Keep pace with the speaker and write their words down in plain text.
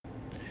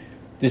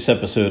This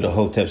episode of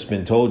Hotep's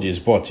Been Told You is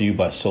brought to you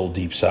by Soul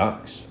Deep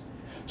Socks.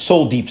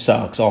 Soul Deep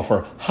Socks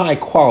offer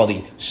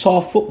high-quality,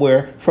 soft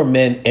footwear for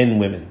men and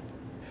women.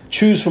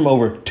 Choose from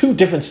over 2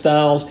 different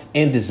styles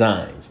and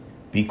designs.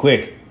 Be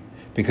quick,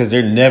 because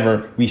they're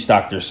never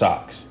restock their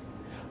socks.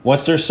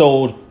 Once they're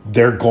sold,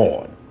 they're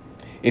gone.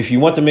 If you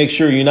want to make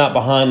sure you're not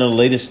behind on the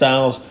latest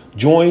styles,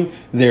 join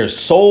their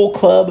Soul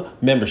Club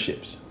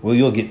memberships, where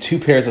you'll get 2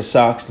 pairs of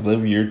socks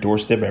delivered to your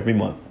doorstep every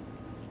month.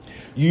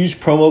 Use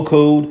promo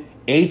code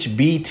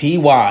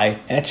HBTY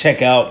at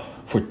checkout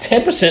for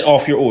 10%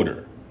 off your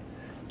order.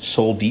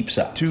 Soul Deep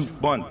Socks. 2,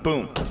 1,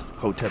 boom.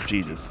 Hotep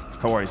Jesus.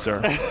 How are you, sir?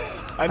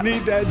 I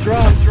need that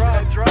drop.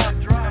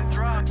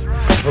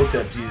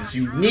 Hotep Jesus,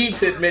 you need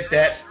to admit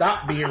that.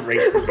 Stop being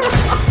racist.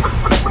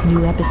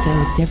 New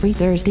episodes every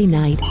Thursday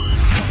night.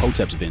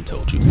 Hotep's Been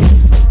Told You.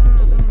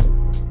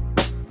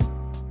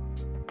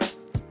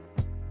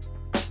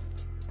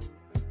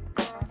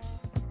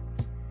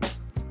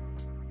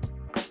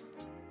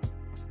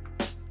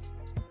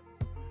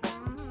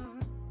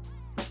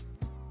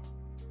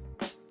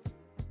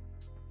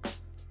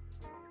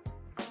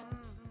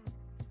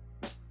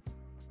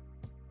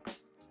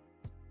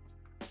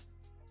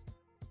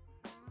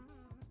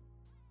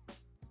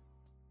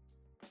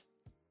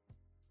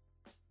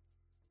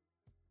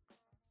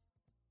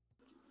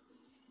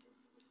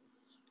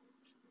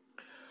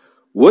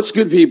 What's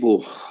good,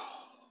 people?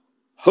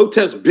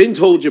 Hotep's Been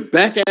Told You,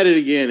 back at it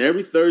again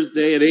every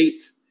Thursday at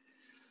 8.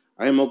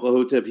 I am Uncle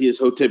Hotep. He is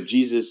Hotep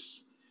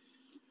Jesus,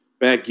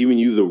 back giving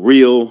you the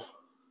real,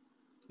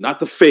 not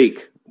the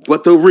fake,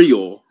 but the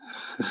real.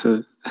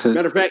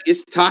 Matter of fact,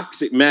 it's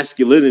Toxic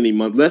Masculinity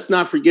Month. Let's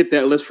not forget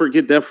that. Let's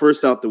forget that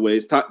first out the way.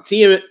 It's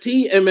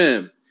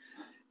TMM.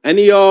 And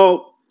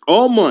y'all,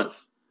 all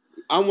month,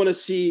 I want to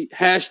see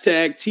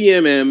hashtag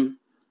TMM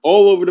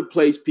all over the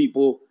place,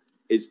 people.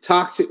 It's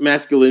Toxic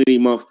Masculinity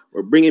Month.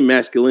 We're bringing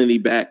masculinity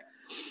back.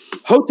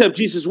 Hotep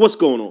Jesus, what's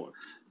going on?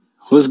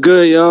 What's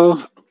good,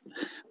 y'all?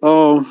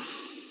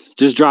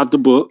 Just dropped the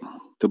book.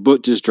 The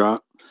book just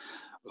dropped.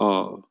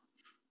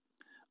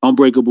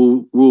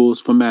 Unbreakable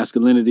Rules for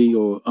Masculinity,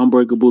 or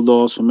Unbreakable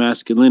Laws for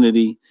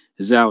Masculinity,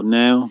 is out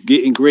now.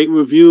 Getting great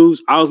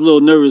reviews. I was a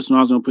little nervous when I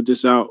was going to put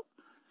this out.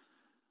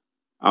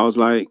 I was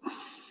like,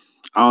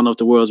 I don't know if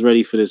the world's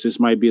ready for this.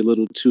 This might be a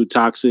little too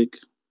toxic.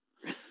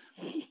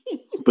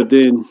 But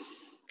then,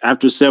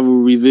 after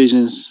several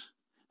revisions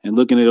and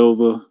looking it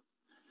over,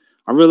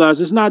 I realized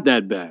it's not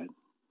that bad.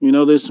 You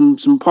know, there's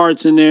some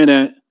parts in there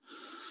that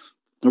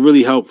are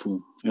really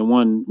helpful. And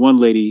one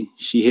lady,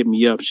 she hit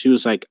me up. She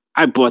was like,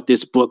 I bought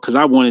this book because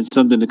I wanted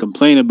something to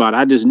complain about.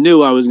 I just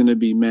knew I was going to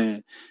be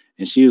mad.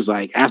 And she was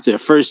like, after the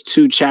first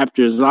 2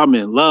 chapters, I'm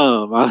in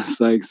love. I was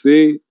like,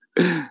 see,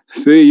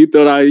 you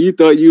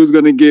thought you was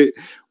going to get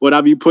what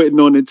I be putting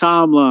on the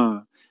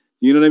timeline.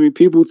 You know what I mean?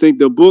 People think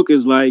the book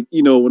is like,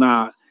 you know, when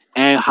I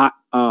add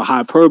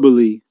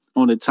hyperbole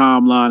on the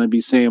timeline and be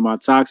saying my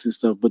toxic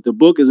stuff, but the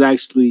book is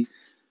actually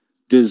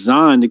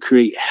designed to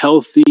create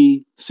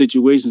healthy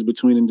situations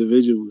between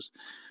individuals.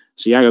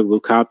 So y'all gotta go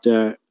cop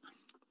that.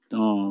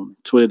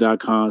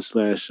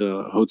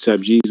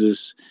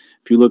 Twitter.com/HotepJesus.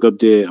 If you look up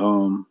there,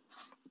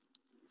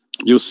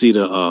 you'll see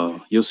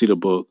the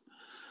book.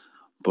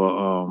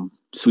 But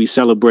so we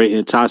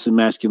celebrating toxic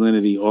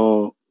masculinity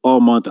all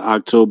month of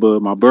October.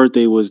 My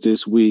birthday was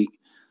this week.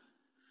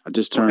 I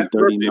just turned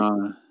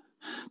 39.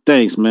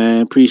 Thanks,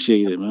 man.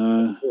 Appreciate it,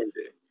 man.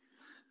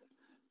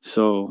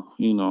 So,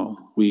 you know,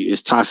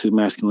 it's Toxic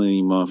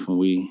Masculinity Month, and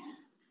we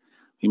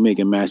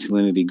making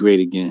masculinity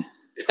great again.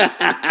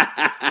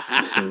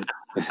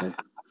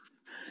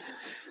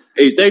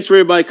 Hey, thanks for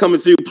everybody coming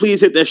through.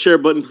 Please hit that share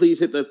button. Please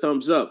hit that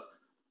thumbs up.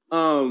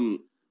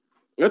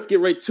 Let's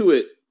get right to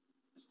it.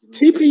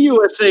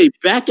 TPUSA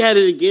back at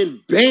it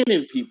again,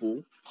 banning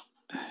people.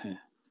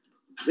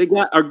 They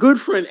got our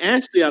good friend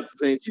Ashley out the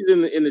thing. She's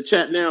in the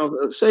chat now.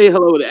 Say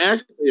hello to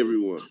Ashley,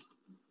 everyone.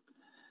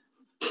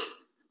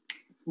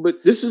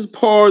 But this is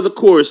par of the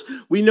course.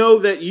 We know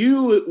that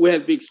you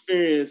have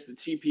experienced the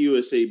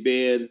TPUSA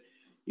ban.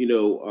 You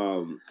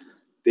know,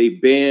 they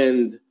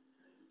banned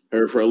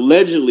her for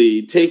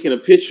allegedly taking a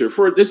picture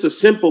for just a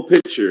simple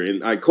picture,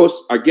 and I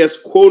guess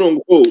quote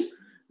unquote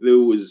there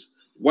was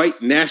white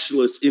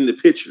nationalists in the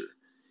picture.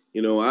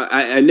 You know,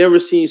 I never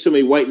seen so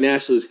many white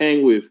nationalists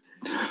hang with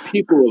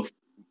people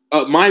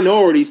of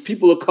minorities,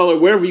 people of color,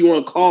 whatever you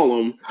want to call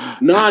them,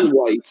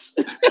 non-whites.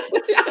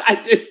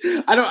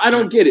 I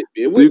don't get it,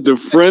 man. These the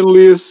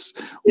friendliest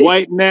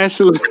white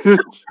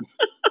nationalists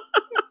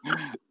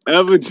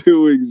ever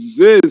to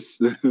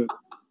exist.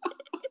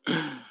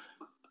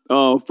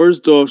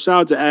 First off,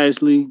 shout out to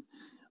Ashley.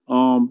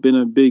 Been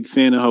a big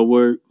fan of her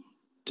work,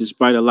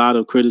 despite a lot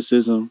of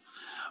criticism.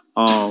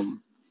 I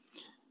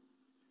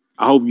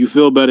hope you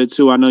feel better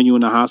too. I know you're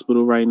in the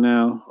hospital right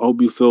now. I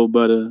hope you feel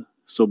better.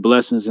 So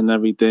blessings and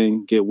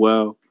everything. Get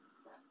well.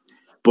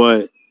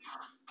 But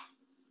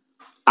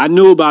I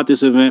knew about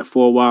this event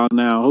for a while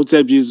now.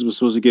 Hotep Jesus was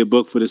supposed to get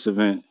booked for this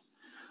event.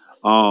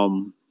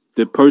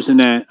 The person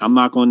that, I'm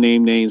not going to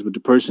name names, but the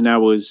person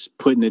that was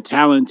putting the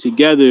talent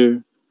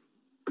together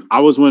I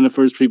was one of the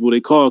first people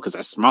they called because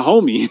that's my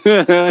homie.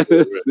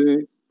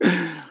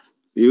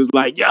 He was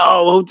like, yo,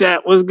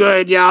 Hotep, what's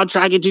good, y'all?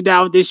 Try to get you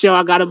down with this show.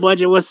 I got a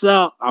budget. What's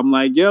up? I'm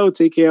like, yo,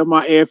 take care of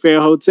my airfare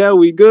and hotel.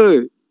 We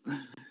good.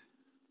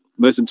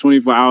 Less than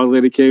 24 hours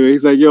later came in.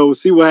 He's like, yo,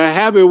 see what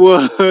happened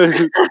was.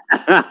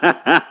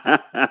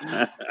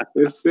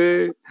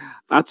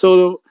 I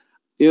told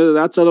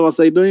him, I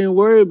say, don't even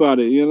worry about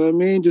it. You know what I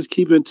mean? Just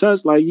keep in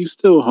touch. Like, you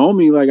still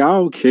homie. Like, I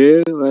don't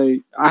care. Like,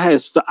 I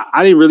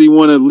didn't really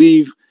want to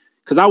leave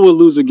because I would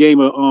lose a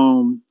game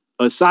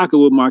of soccer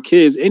with my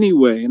kids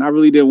anyway. And I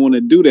really didn't want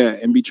to do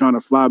that and be trying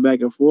to fly back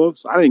and forth.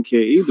 So I didn't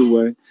care either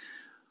way.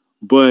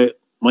 But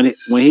when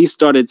he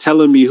started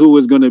telling me who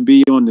was going to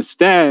be on the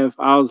staff,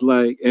 I was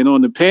like, and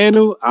on the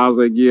panel, I was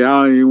like, yeah,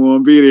 I don't even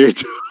want to be there.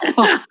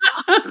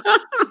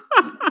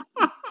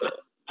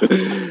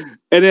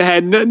 And it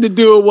had nothing to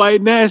do with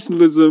white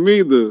nationalism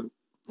either.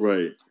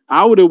 Right.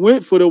 I would have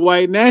went for the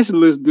white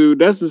nationalist dude.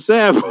 That's the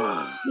sad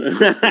part.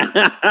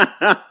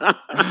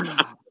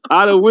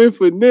 I'd have went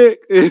for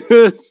Nick. You know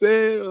what I'm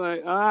saying?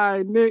 Like, all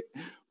right, Nick.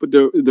 But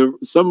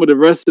some of the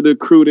rest of the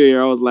crew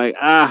there, I was like,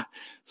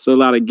 it's a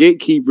lot of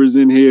gatekeepers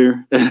in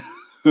here.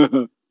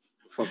 A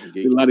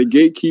lot of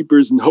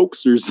gatekeepers and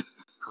hoaxers.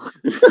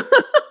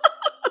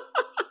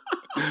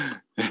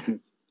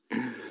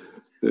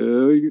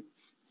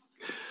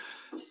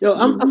 Yo,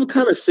 I'm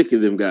kind of sick of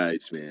them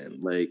guys, man.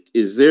 Like,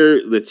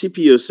 the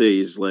TPOSA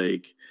is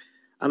like,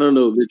 I don't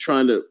know, they're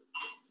trying to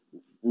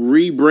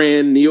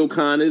rebrand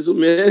neoconism,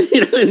 man.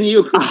 You know,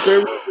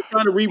 neoconservatives are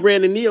trying to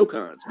rebrand the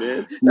neocons,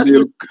 man. That's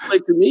what it's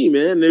like to me,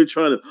 man. They're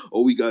trying to,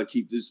 we gotta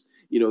keep this,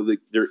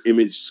 their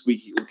image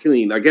squeaky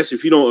clean. I guess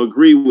if you don't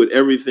agree with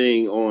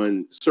everything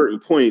on certain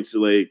points,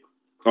 like,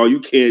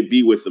 you can't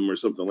be with them or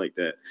something like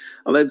that.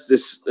 Oh,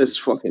 that's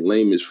fucking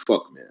lame as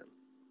fuck, man.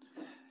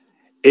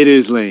 It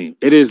is lame.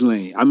 It is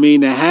lame. I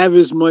mean, to have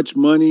as much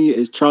money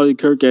as Charlie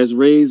Kirk has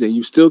raised and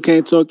you still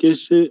can't talk your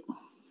shit.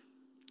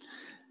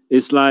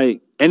 It's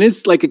like, and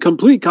it's like a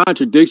complete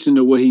contradiction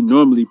to what he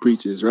normally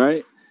preaches,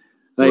 right?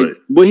 Like,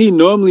 what he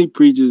normally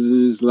preaches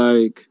is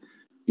like,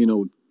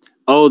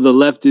 the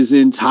left is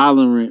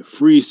intolerant,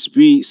 free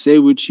speech, say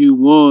what you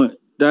want,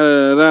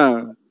 da da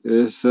da.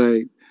 It's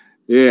like,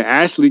 yeah,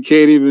 Ashley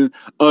can't even,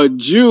 a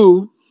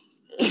Jew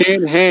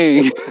can't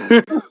hang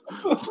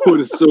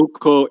with a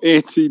so-called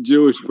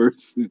anti-Jewish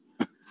person.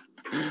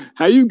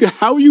 How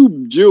are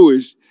you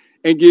Jewish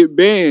and get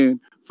banned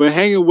for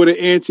hanging with an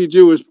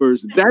anti-Jewish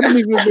person? That doesn't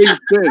even make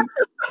sense.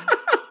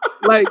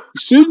 Like,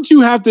 shouldn't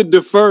you have to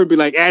defer and be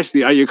like,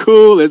 Ashley, are you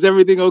cool? Is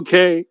everything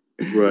okay?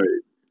 Right.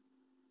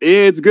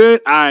 Yeah, it's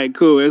good. All right,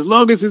 cool. As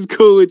long as it's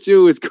cool with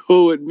you, it's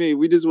cool with me.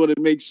 We just want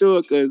to make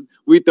sure because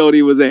we thought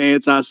he was an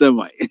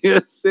anti-Semite. You know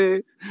what I'm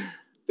saying?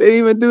 They didn't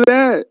even do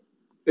that.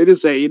 They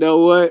just say, you know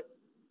what?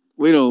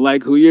 We don't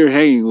like who you're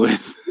hanging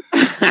with.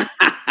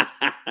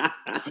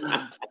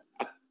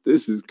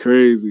 This is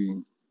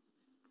crazy.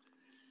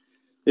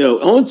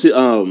 On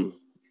to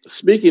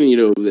speaking,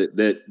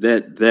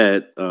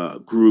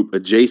 that group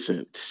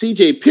adjacent.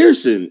 CJ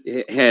Pearson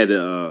had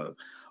a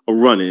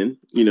run-in.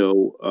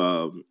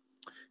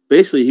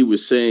 Basically he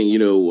was saying,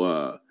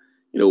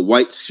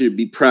 whites should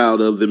be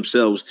proud of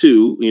themselves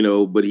too.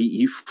 But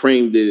he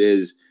framed it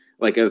as,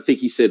 like, I think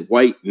he said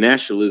white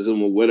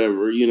nationalism or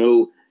whatever,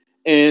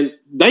 and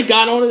they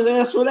got on his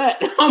ass for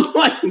that. I'm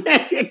like,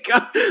 man,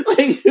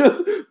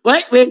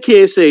 black man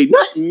can't say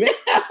nothing, man.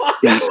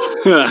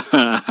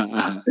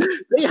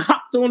 They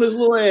hopped on his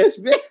little ass,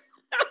 man.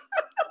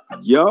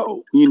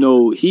 Yo,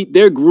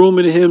 they're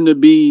grooming him to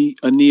be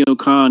a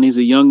neocon. He's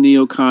a young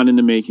neocon in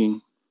the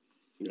making.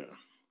 Yeah.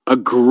 A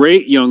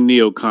great young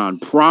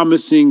neocon,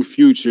 promising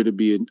future to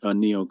be a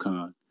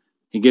neocon.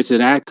 He gets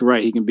it act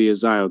right, he can be a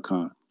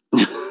Ziocon.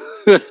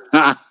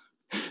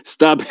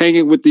 Stop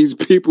hanging with these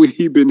people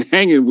he been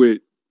hanging with,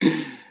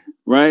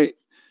 right?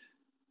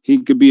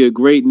 He could be a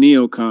great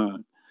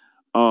neocon,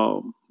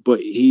 but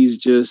he's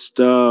just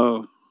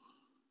Ali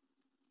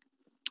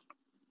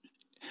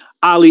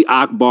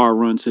Akbar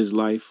runs his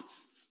life.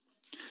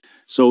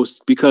 So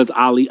because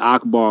Ali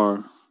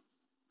Akbar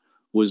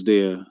was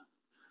there,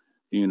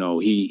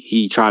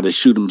 he tried to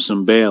shoot him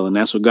some bail, and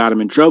that's what got him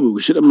in trouble.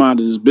 We should have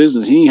minded his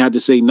business. He ain't had to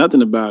say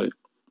nothing about it.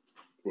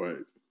 Right.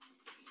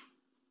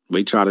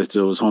 They try to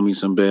throw his homie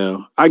some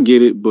bail. I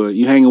get it, but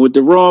you hanging with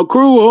the wrong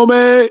crew,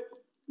 homie.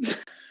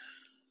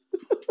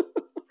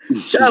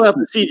 Shout out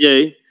to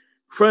CJ,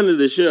 friend of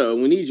the show.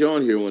 We need you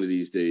on here one of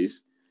these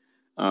days.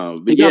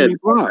 But yeah,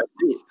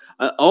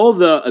 all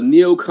the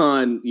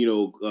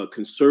neocon,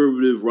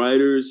 conservative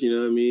writers, you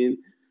know what I mean?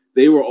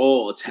 They were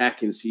all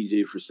attacking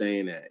CJ for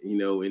saying that,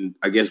 and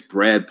I guess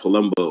Brad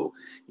Palumbo,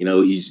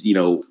 he's,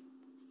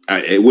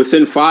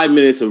 within 5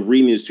 minutes of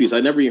reading his tweets, I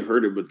never even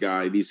heard of a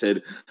guy. He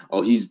said,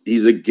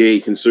 he's a gay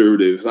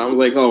conservative. So I was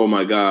like, oh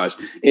my gosh.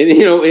 And, and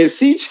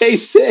CJ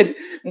said,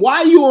 why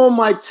are you on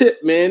my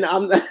tip, man?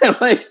 I'm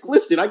like,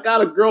 listen, I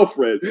got a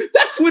girlfriend.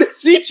 That's what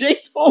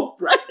CJ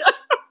told, right?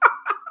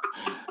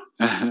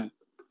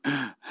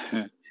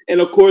 And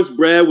of course,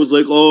 Brad was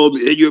like, "Oh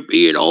man, you're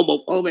being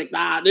homophobic."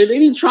 Nah, and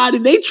they tried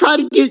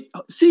to get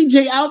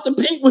CJ out the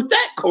paint with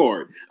that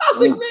card. I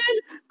was like, man,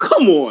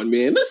 come on,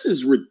 man, this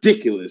is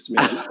ridiculous,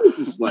 man. I was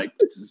just like,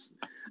 this is.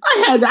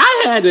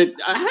 I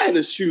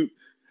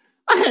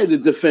had to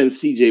defend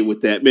CJ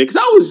with that, man, because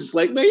I was just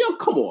like, man, yo,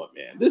 come on,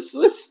 man,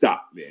 let's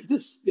stop, man,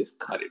 just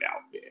cut it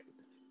out, man.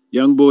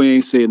 Young boy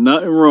ain't said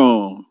nothing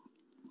wrong.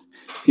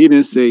 He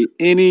didn't say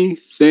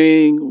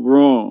anything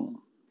wrong.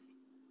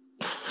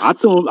 I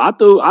threw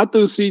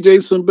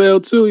CJ some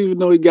bell too, even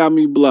though he got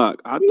me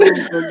blocked. I threw him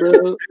some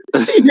bell.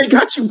 CJ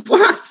got you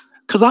blocked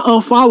because I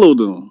unfollowed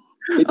him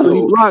until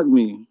he blocked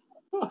me.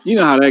 You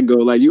know how that go.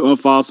 Like you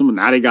unfollow someone,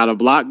 now they gotta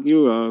block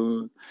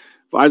you.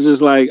 I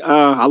just like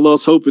I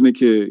lost hope in the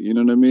kid. You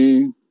know what I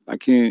mean? I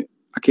can't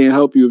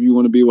help you if you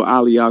want to be with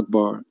Ali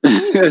Akbar.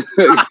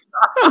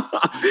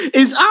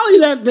 Is Ali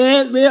that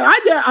bad, man?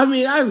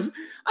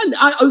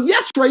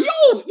 That's right.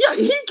 Yo, yeah,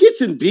 he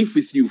gets in beef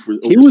with you for.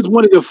 He was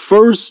one of the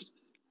first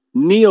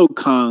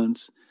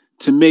neocons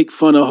to make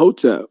fun of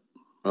Hotep.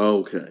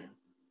 Okay.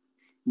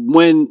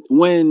 When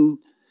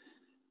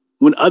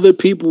other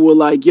people were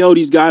like, "Yo,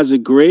 these guys are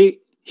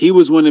great," he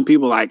was one of the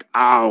people like,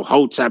 "Oh,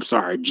 Hoteps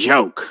are a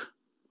joke."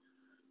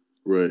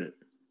 Right.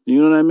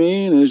 You know what I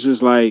mean? It's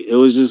just like it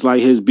was just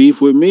like his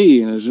beef with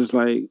me, and it's just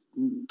like,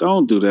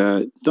 don't do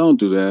that,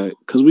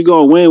 because we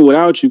gonna win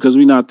without you, because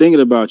we not thinking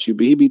about you,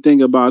 but he be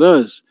thinking about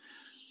us.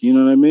 You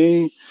know what I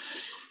mean?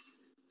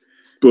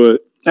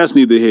 But that's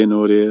neither here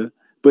nor there.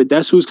 But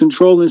that's who's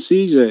controlling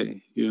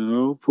CJ. You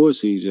know, poor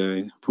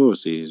CJ.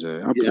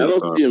 I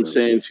don't see him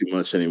saying too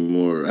much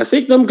anymore. I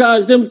think them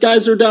guys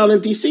are down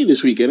in DC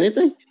this weekend, ain't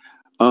they?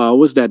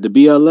 What's that? The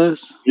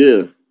BLS?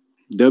 Yeah.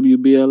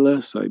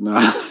 WBLS? Like,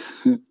 nah.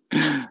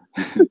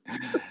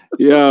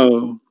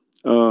 Yo,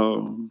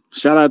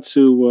 shout out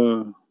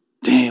to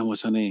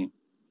what's her name?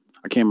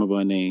 I can't remember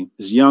her name.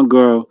 This young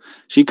girl,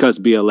 she cuts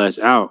BLS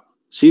out.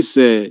 She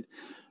said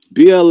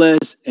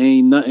BLS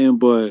ain't nothing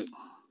but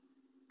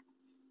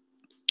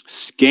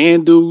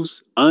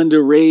scandals,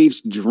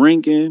 underage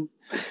drinking,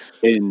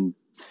 and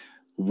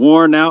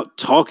worn out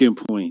talking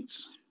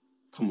points.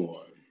 Come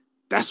on.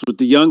 That's what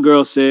the young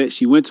girl said.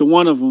 She went to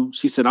one of them.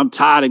 She said, "I'm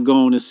tired of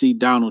going to see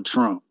Donald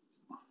Trump.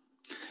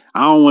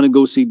 I don't want to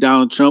go see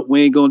Donald Trump.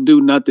 We ain't going to do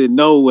nothing,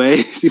 no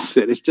way." She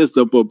said, "It's just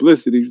a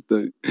publicity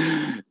stunt."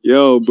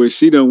 Yo, but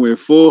she done went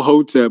full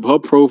Hotep. Her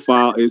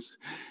profile is,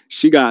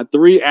 she got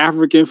 3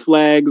 African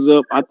flags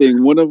up. I think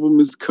one of them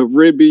is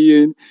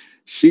Caribbean.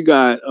 She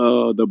got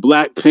the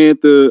Black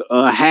Panther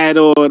hat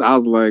on. I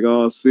was like,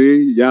 oh,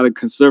 see, y'all the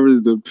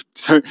conservatives.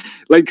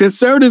 Like,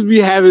 conservatives be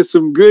having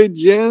some good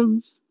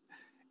gems.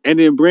 And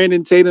then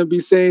Brandon Tatum be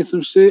saying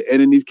some shit.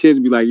 And then these kids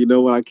be like, you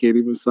know what? I can't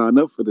even sign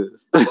up for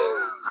this. I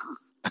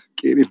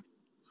can't even.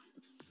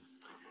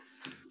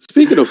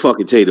 Speaking of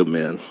fucking Tatum,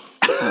 man.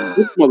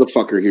 This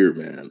motherfucker here,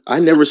 man. I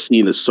never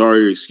seen a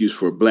sorry excuse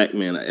for a black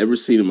man I ever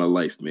seen in my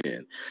life,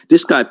 man.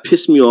 This guy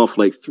pissed me off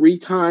like 3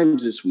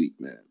 times this week,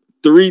 man.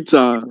 3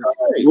 times.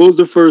 What was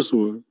the first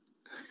one?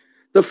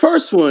 The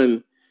first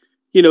one,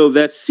 you know,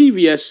 that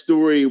CVS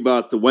story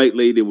about the white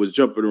lady that was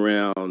jumping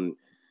around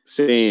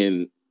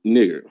saying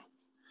nigger.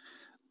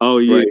 Oh,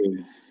 yeah. Right?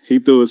 He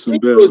threw us some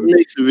bells.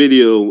 Makes a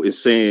video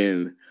is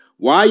saying,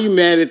 why are you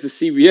mad at the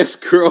CVS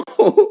girl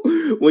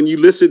when you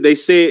listen? They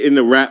say it in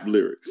the rap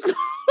lyrics.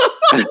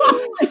 Like,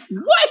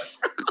 what?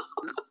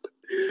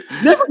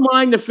 Never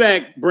mind the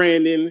fact,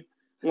 Brandon,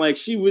 like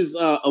she was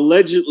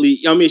allegedly,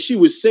 she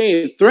was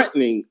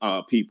threatening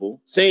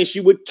people, saying she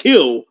would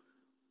kill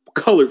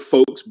colored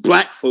folks,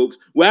 black folks,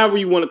 whatever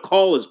you want to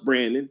call us,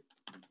 Brandon,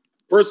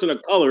 person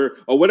of color,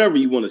 or whatever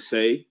you want to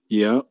say.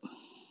 Yeah.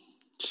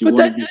 But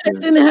that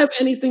didn't have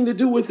anything to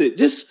do with it.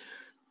 Just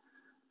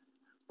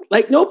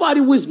like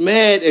nobody was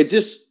mad at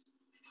just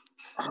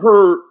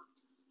her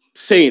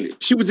saying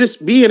it. She was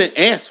just being an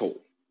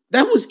asshole.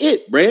 That was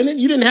it, Brandon.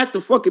 You didn't have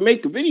to fucking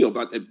make a video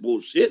about that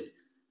bullshit.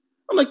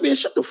 I'm like, man,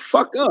 shut the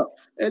fuck up.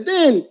 And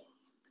then,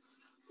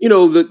 you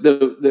know,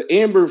 the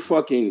Amber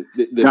fucking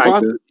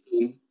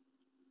the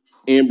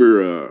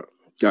Amber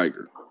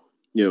Geiger,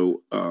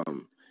 you know,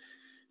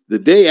 the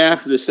day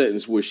after the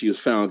sentence where she was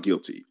found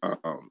guilty,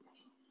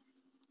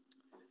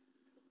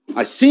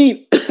 I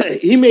seen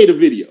he made a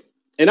video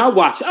and I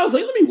watched. I was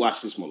like, let me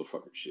watch this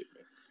motherfucker shit,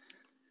 man.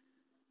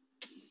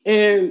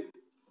 And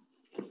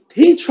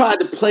he tried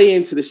to play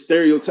into the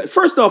stereotype.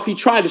 First off, he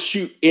tried to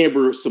shoot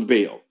Amber some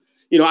bail.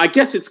 You know, I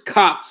guess it's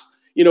cops.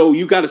 You know,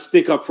 you got to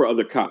stick up for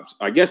other cops.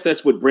 I guess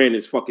that's what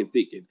Brandon's fucking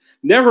thinking.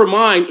 Never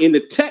mind in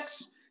the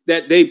text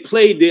that they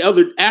played the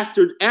other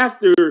after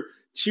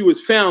she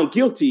was found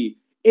guilty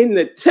in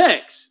the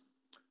text,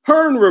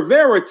 her and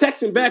Rivera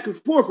texting back and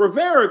forth.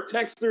 Rivera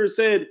texted her and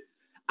said,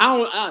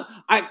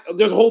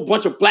 there's a whole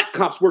bunch of black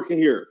cops working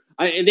here.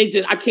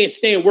 I can't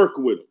stand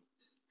working with them.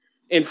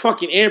 And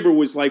fucking Amber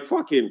was like,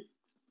 fucking,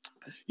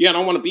 yeah, I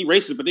don't want to be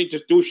racist, but they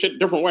just do shit a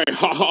different way.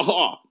 Ha ha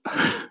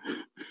ha.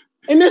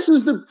 And this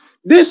is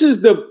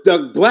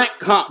the black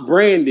cop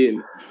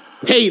Brandon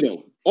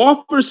Tatum,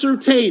 Officer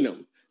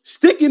Tatum,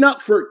 sticking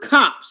up for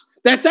cops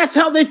That's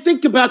how they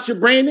think about you,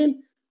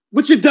 Brandon,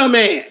 with your dumb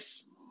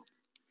ass.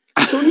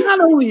 So not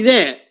only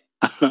that,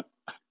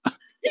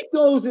 he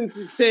goes and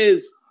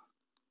says,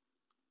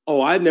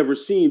 "Oh, I've never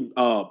seen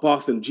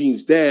Botham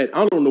Jean's dad.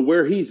 I don't know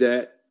where he's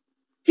at."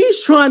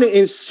 He's trying to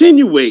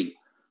insinuate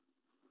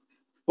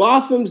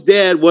Botham's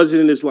dad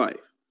wasn't in his life.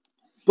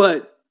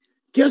 But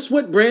guess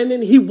what,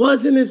 Brandon? He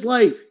was in his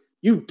life,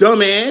 you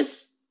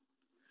dumbass.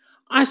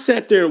 I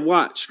sat there and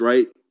watched,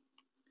 right?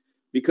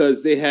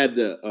 Because they had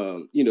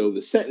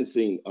the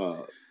sentencing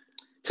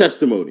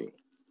testimony,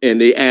 and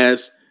they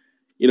asked,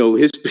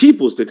 his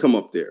peoples to come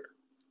up there.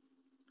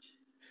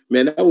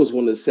 Man, that was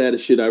one of the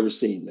saddest shit I ever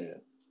seen, man.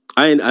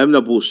 I'm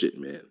not bullshitting,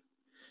 man.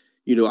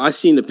 I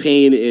seen the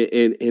pain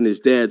in his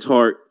dad's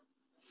heart.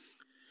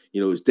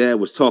 His dad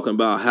was talking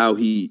about how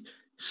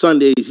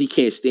Sundays, he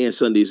can't stand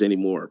Sundays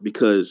anymore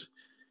because,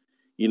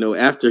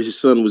 after his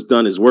son was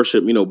done his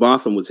worship,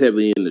 Botham was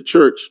heavily in the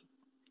church.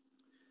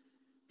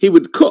 He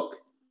would cook,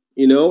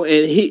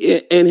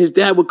 and his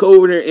dad would go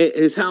over there at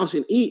his house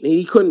and eat.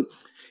 And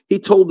he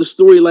told the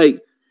story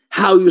like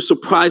how he was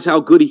surprised how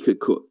good he could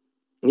cook.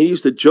 And he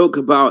used to joke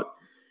about,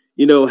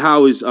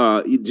 how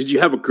did you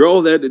have a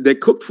girl that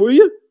cooked for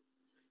you?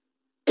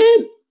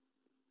 And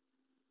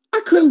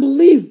I couldn't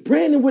believe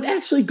Brandon would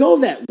actually go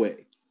that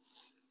way.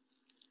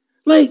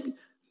 Like,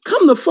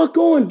 come the fuck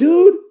on,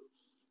 dude.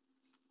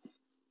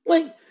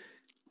 Like,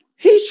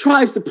 he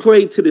tries to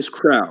play to this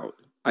crowd.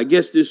 I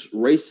guess this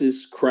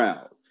racist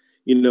crowd,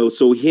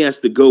 so he has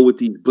to go with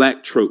these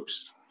black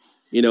tropes,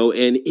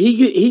 and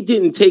he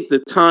didn't take the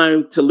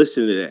time to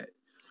listen to that.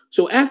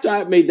 So after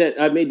I made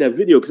that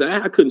video, because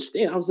I couldn't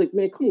stand, I was like,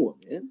 man, come on,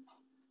 man.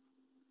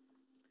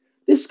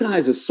 This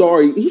guy's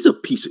he's a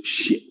piece of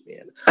shit,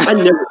 man.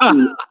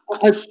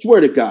 I swear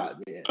to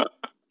God, man.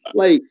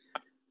 Like,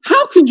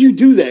 how could you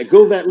do that?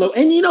 Go that low?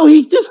 And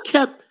he just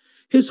kept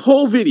his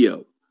whole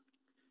video.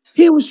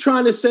 He was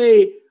trying to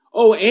say,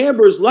 oh,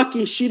 Amber's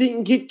lucky she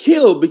didn't get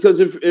killed because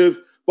if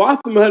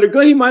Botham had a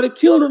gun, he might have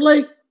killed her.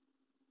 Like,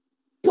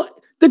 what?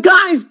 The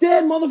guy's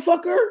dead,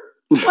 motherfucker.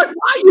 Like,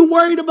 why are you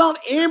worried about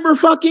Amber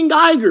fucking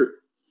Geiger?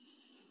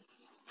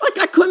 Like,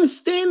 I couldn't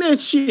stand that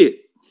shit.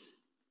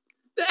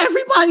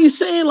 Everybody's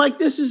saying like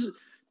this is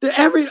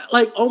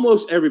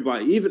almost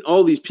everybody, even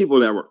all these people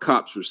that were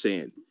cops were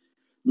saying,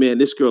 man,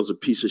 this girl's a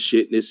piece of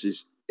shit. This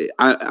is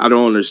I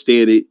don't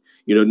understand it.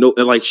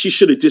 Like she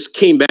should have just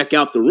came back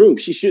out the room.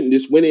 She shouldn't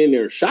just went in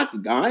there and shot the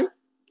guy.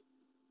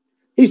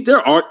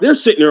 They're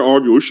sitting there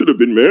arguing, it should have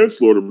been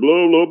manslaughter,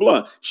 blah, blah,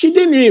 blah. She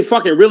didn't even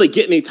fucking really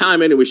get any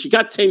time anyway. She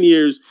got 10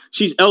 years.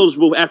 She's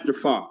eligible after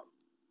 5.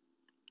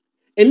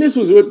 And this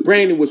was what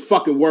Brandon was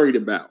fucking worried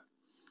about.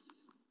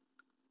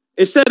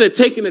 Instead of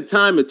taking the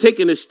time and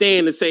taking a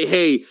stand and say,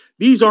 hey,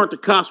 these aren't the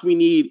cops we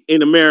need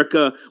in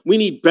America. We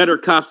need better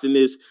cops than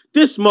this.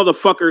 This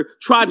motherfucker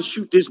tried to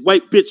shoot this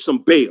white bitch some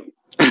bail.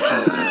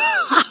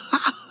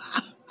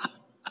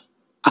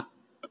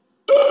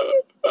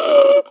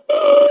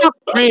 Fuck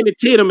Brandon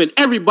Tatum and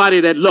everybody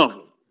that love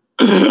him.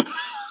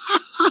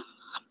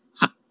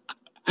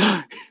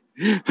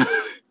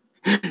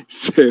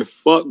 Said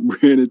fuck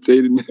Brandon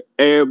Tatum and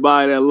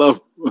everybody that love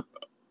him.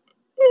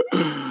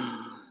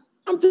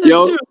 I'm telling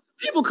you, serious.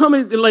 People come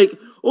in and like,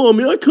 oh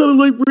man, I kind of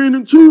like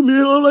Brandon too,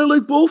 man. I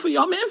like both of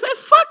y'all, man.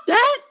 Fuck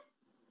that.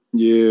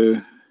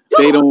 Yeah,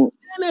 they don't.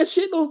 That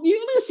shit.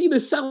 You didn't see the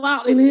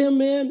sellout in him,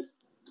 man.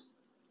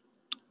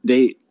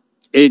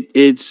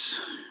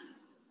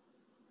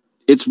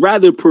 It's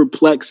rather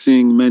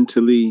perplexing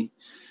mentally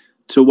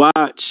to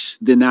watch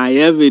the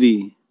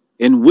naivety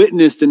and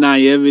witness the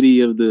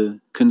naivety of the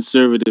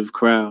conservative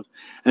crowd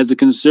as the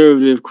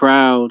conservative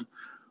crowd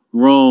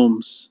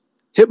roams,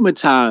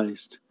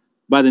 hypnotized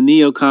by the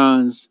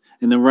neocons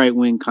and the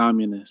right-wing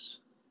communists.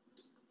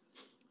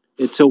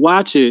 To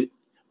watch it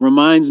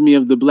reminds me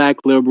of the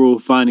black liberal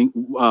following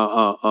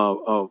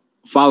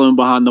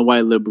behind the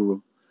white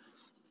liberal.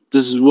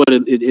 This is what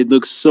it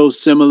looks so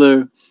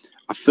similar.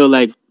 I feel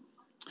like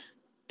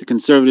the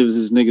conservatives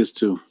is niggas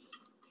too.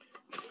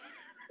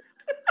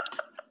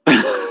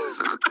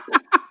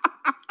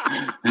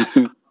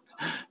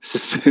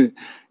 This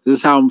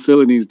is how I'm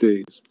feeling these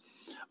days.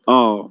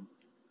 To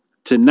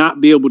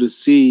not be able to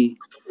see,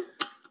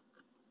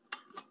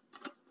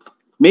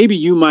 maybe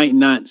you might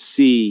not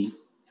see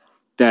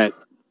that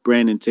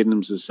Brandon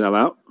Tatum's a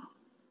sellout,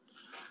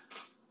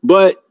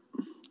 but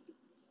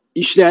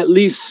you should at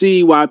least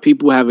see why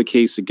people have a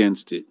case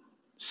against it.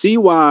 See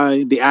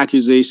why the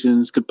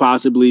accusations could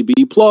possibly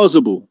be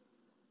plausible.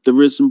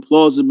 There is some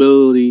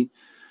plausibility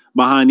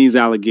behind these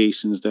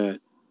allegations that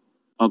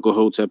Uncle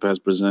Hotep has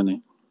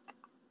presented.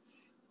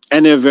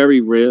 And they're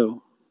very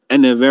real.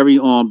 And they're very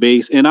on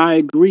base. And I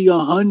agree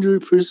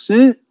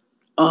 100%.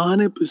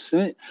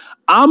 100%.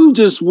 I'm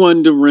just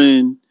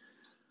wondering,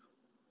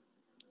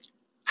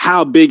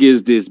 how big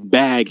is this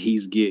bag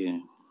he's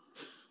getting?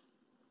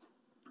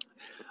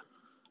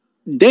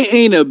 There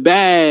ain't a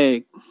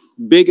bag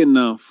big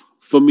enough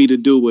for me to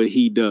do what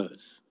he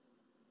does.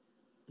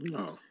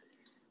 No.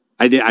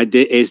 I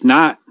did. It's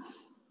not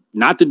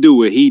to do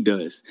what he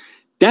does.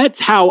 That's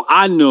how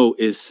I know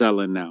it's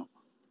selling out.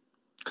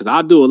 Because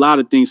I do a lot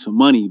of things for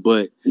money,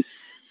 but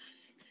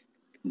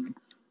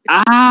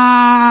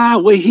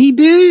what he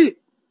did?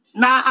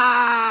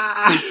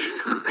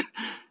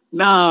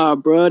 Nah,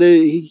 brother.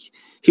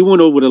 He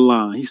went over the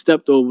line. He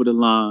stepped over the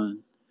line.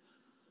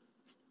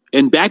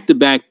 And back to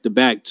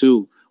back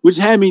too. Which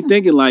had me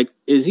thinking, like,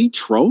 is he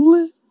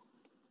trolling?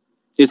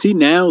 Is he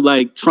now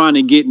like trying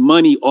to get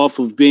money off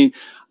of being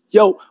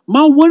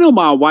one of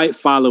my white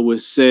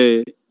followers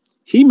said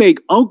he make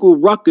Uncle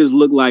Ruckus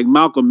look like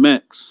Malcolm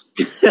X.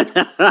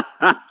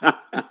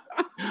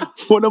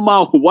 One of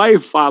my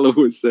white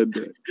followers said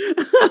that.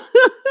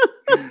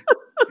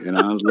 And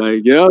I was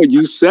like, yo,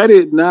 you said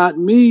it, not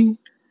me.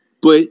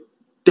 But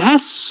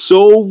that's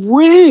so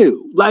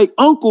real. Like,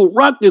 Uncle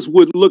Ruckus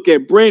would look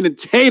at Brandon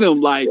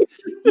Tatum like,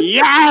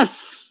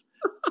 yes,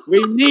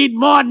 we need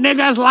more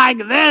niggas like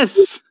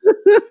this.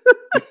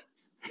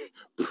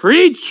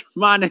 Preach,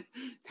 man.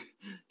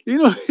 You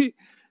know,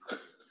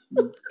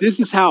 this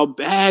is how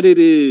bad it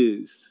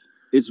is.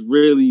 It's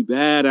really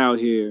bad out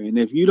here. And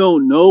if you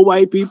don't know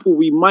white people,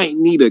 we might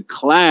need a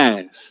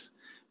class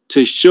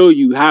to show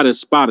you how to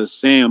spot a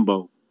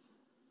Sambo.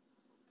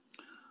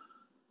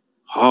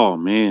 Oh,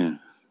 man.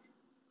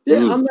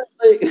 Yeah, I'm not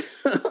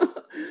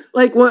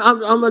like when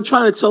I'm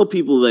trying to tell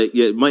people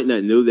that might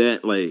not know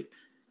that, like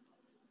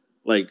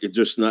it's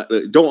just not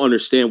don't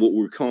understand what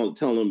we're telling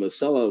them a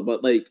sellout,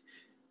 but like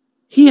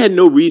he had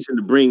no reason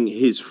to bring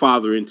his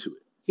father into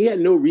it. He had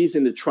no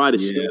reason to try to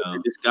slander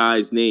this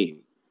guy's name,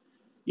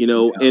 you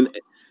know. And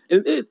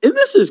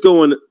this is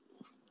going,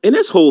 and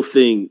this whole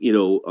thing, you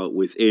know,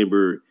 with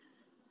Amber,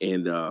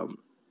 and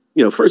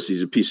you know, first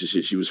he's a piece of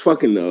shit. She was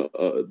fucking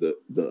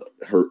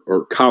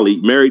her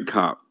colleague, married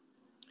cop.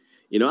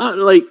 You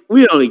know,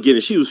 we only get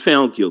it. She was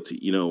found guilty,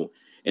 you know,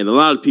 and a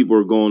lot of people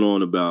are going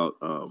on about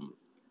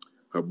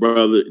her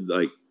brother,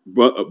 like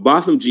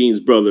Botham Jean's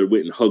brother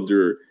went and hugged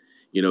her.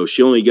 You know,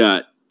 she only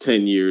got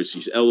 10 years.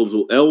 She's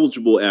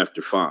eligible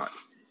after 5.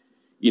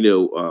 You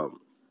know,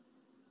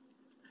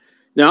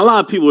 now a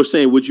lot of people are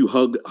saying, would you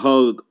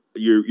hug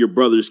your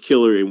brother's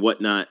killer and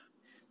whatnot?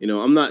 You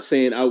know, I'm not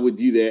saying I would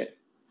do that,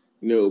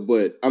 you know,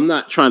 but I'm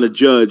not trying to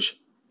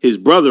judge his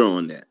brother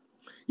on that.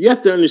 You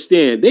have to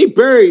understand, they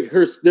buried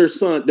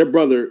their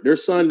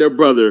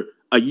brother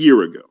a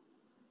year ago.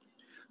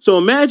 So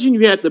imagine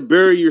you had to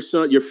bury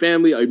your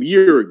family a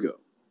year ago.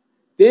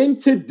 Then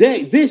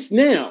today,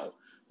 now,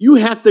 you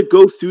have to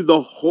go through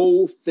the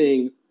whole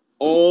thing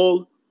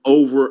all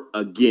over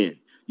again.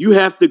 You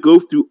have to go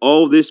through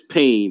all this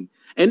pain.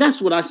 And that's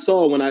what I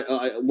saw when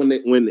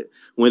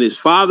his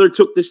father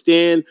took the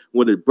stand,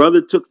 when his brother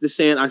took the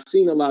stand. I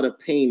seen a lot of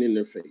pain in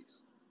their face.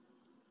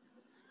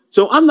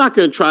 So I'm not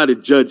going to try to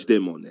judge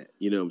them on that.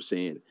 You know what I'm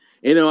saying?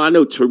 You know, I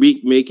know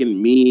Tariq making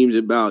memes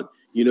about,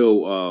 you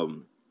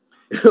know,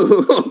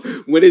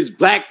 when it's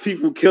black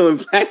people killing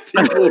black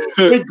people,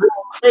 it's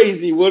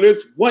crazy. When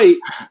it's white,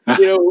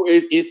 you know,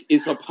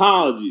 it's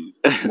apologies.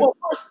 Well,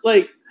 first,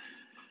 like,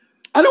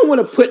 I don't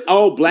want to put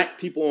all black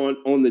people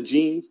on the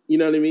genes. You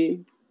know what I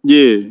mean?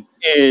 Yeah.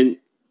 And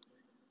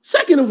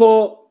second of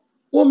all,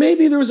 well,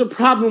 maybe there's a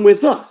problem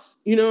with us.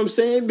 You know what I'm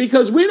saying?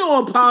 Because we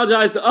don't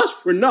apologize to us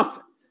for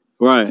nothing.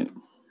 Right.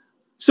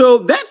 So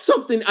that's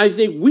something I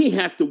think we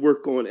have to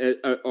work on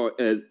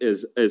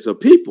as a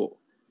people.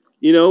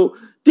 You know,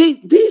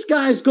 these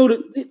guys go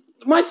to.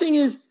 My thing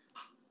is,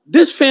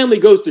 this family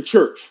goes to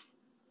church,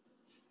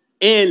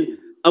 and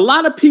a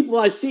lot of people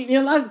I see, you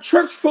know, a lot of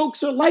church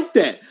folks are like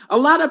that. A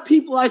lot of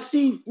people I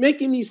see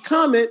making these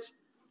comments.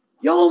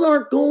 Y'all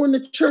aren't going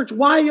to church.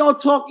 Why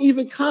y'all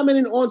even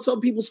commenting on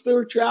some people's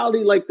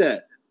spirituality like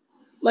that?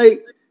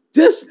 Like,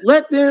 just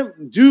let them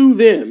do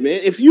them, man.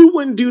 If you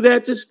wouldn't do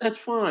that, that's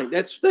fine.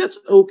 That's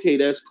okay.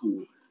 That's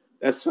cool.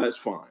 That's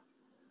fine.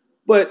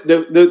 But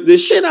the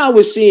shit I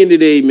was seeing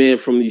today, man,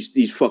 from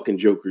these fucking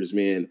jokers,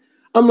 man,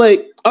 I'm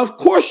like, of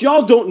course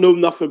y'all don't know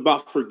nothing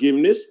about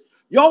forgiveness.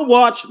 Y'all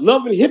watch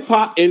Love and Hip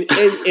Hop and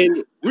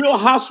Real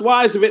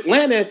Housewives of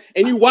Atlanta,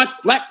 and you watch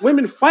black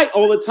women fight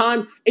all the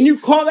time, and you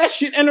call that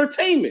shit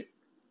entertainment.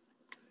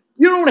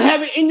 You don't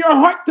have it in your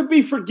heart to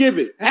be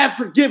forgiven, have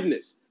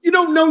forgiveness. You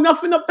don't know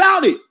nothing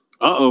about it.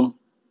 Uh-oh.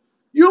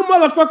 You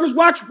motherfuckers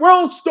watch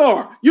World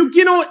Star. You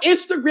get on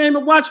Instagram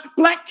and watch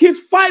black kids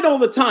fight all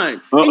the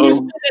time. And you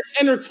say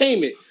that's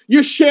entertainment.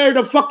 You share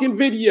the fucking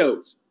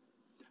videos.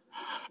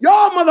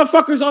 Y'all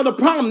motherfuckers are the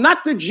problem,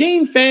 not the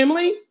Jean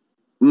family.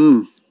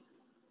 Ooh.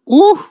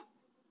 Y'all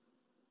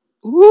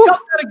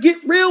gotta get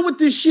real with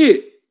this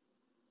shit.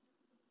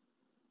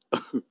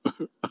 Like,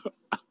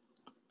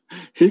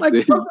 what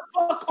the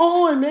fuck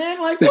on,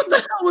 man? Like, what the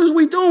hell is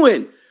we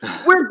doing?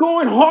 We're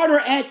going harder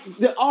at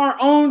our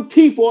own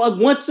people.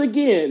 Once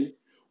again,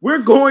 we're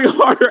going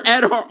harder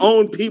at our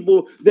own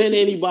people than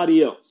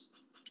anybody else.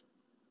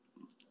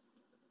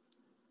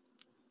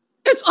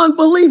 It's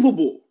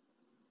unbelievable.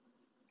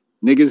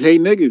 Niggas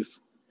hate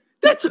niggas.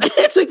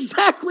 That's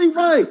exactly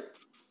right.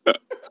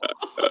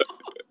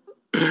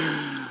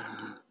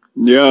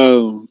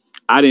 Yo,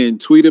 I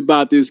didn't tweet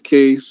about this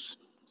case.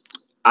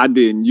 I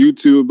didn't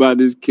YouTube about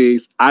this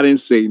case. I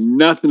didn't say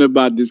nothing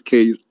about this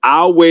case.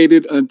 I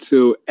waited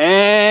until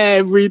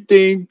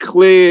everything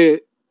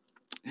cleared.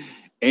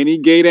 And he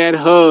gave that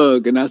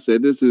hug. And I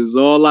said, this is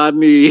all I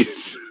need.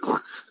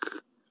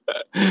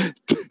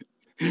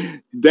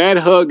 That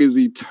hug is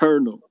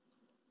eternal.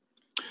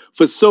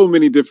 For so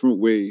many different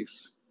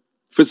ways.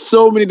 For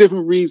so many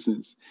different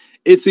reasons.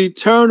 It's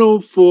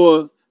eternal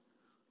for...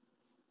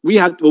 We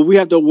have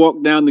to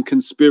walk down the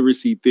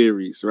conspiracy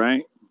theories,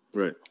 right?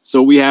 Right.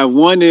 So we have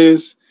one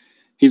is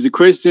he's a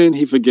Christian,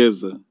 he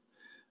forgives her.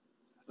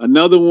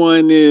 Another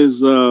one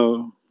is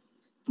we're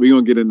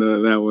gonna get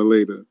into that one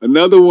later.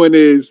 Another one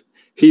is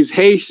he's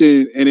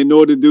Haitian, and in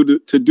order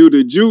to do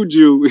the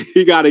juju,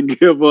 he gotta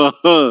give her a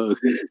hug.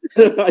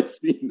 I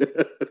seen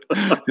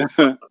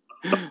that.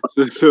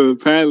 so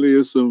apparently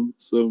it's some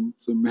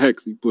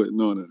hex he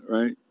putting on it,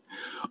 right?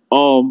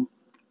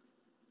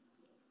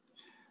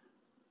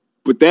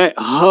 But that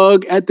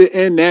hug at the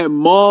end, that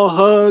mall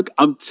hug,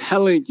 I'm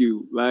telling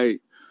you, like,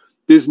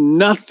 there's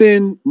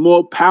nothing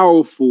more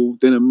powerful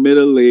than a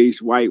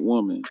middle-aged white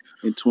woman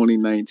in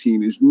 2019.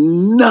 There's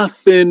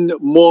nothing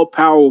more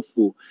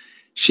powerful.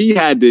 She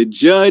had the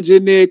judge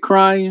in there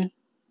crying.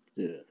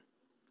 Yeah.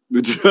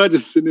 The judge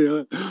is sitting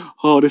there,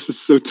 oh, this is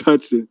so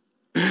touching.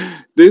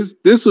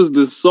 This was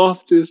the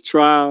softest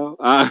trial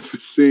I've ever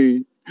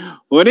seen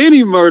on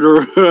any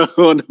murderer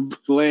on the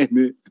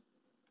planet.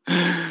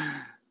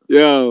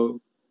 Yo.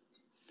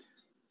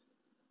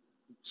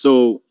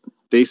 So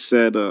they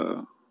said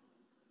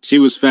she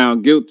was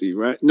found guilty,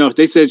 right? No,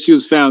 they said she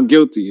was found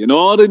guilty. And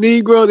all the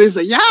Negro, they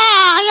said, yeah.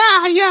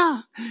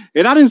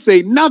 And I didn't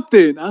say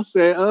nothing. I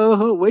said,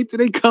 wait till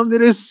they come to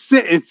this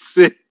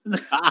sentencing.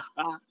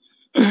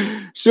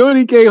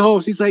 Shorty came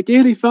home. She's like,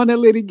 yeah, they found that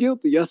lady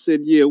guilty. I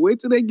said, yeah,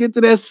 wait till they get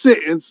to that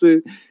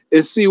sentencing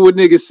and see what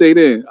niggas say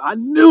then. I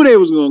knew they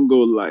was going to go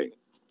like,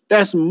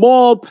 that's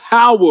more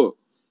power.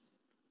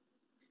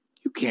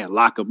 You can't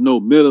lock up no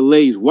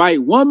middle-aged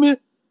white woman.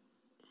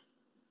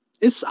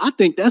 I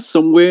think that's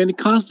somewhere in the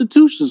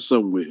Constitution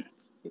somewhere.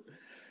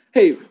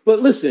 Hey, but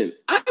listen,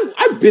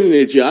 I've been in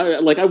a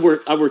jail. I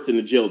worked in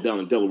a jail down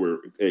in Delaware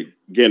at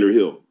Gander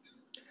Hill.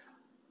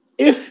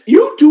 If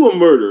you do a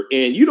murder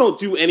and you don't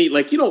do any,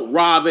 like, you don't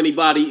rob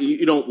anybody,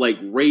 you don't like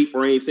rape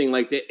or anything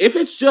like that. If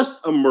it's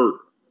just a murder,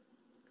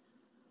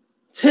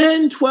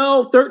 10,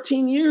 12,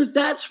 13 years,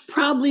 that's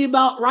probably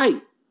about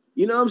right.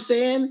 You know what I'm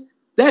saying?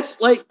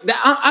 That's like,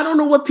 I don't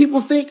know what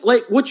people think,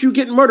 like, what you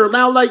get murdered.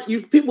 Now, like,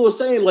 people are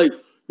saying, like,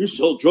 you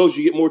sell drugs,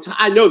 you get more time.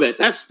 I know that.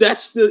 That's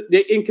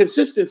the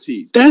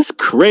inconsistency. That's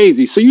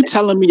crazy. So you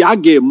telling me I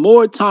get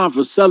more time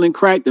for selling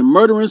crack than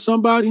murdering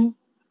somebody?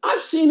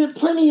 I've seen it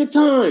plenty of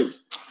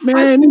times. Man,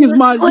 niggas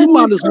you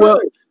might as well.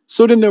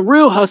 So then the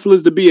real hustle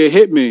is to be a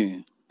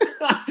hitman.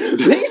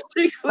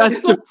 Basically,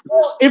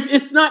 if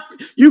it's not,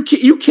 you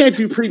can't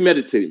do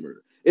premeditated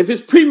murder. If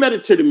it's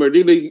premeditated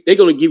murder, they're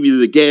going to give you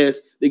the gas,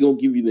 they're going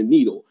to give you the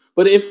needle.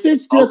 But if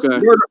it's just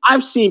murder,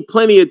 I've seen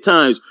plenty of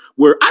times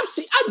where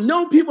I've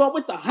known people I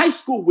went to high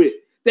school with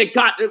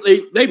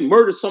that they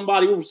murdered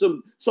somebody over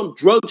some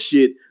drug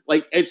shit,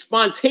 like, and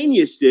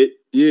spontaneous shit.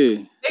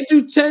 Yeah. They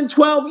do 10,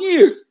 12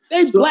 years.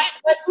 They black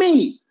like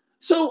me.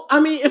 So, I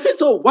mean, if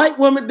it's a white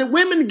woman, the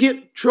women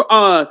get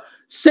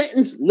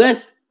sentenced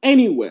less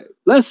anyway.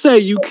 Let's say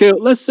you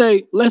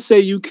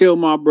kill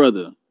my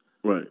brother.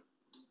 Right.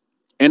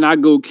 And I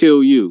go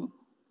kill you.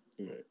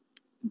 Right.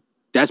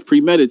 That's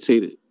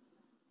premeditated.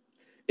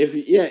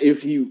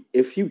 If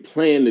you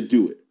plan to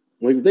do it,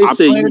 like if they I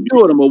say plan to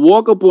do it, I'm gonna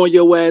walk up on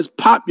your ass,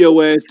 pop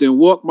your ass, then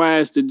walk my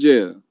ass to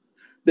jail.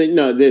 They're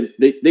gonna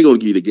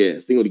give you the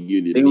gas. They're gonna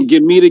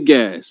give me the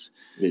gas.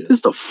 Yeah. This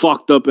is the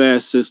fucked up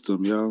ass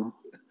system, yo.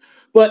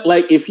 But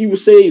like, if you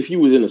was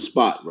in a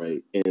spot,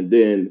 right, and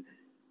then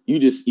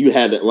you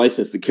had a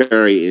license to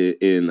carry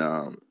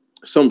and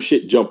some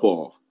shit jump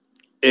off,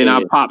 and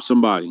I pop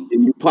somebody,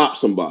 and you pop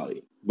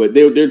somebody. But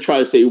they're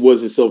trying to say it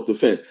wasn't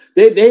self-defense.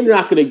 They're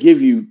not going to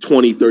give you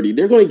 20, 30.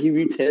 They're going to give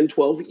you 10,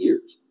 12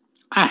 years.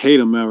 I hate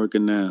America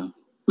now.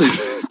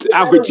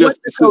 Our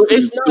justice system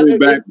is so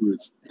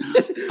backwards.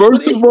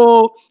 First of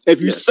all,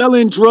 if you're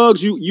selling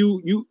drugs,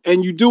 you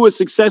do it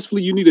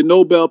successfully, you need a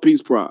Nobel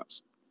Peace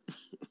Prize.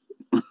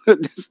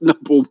 That's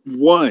number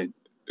one.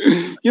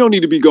 You don't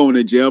need to be going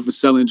to jail for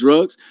selling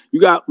drugs. You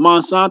got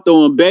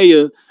Monsanto and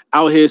Bayer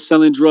out here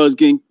selling drugs,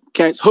 getting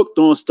cats hooked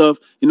on stuff,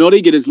 and all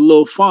they get is a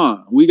little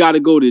fine. We got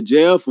to go to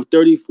jail for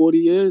 30, 40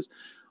 years.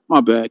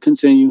 My bad.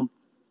 Continue.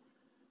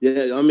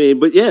 Yeah, I mean,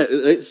 but yeah,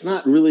 it's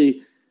not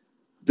really,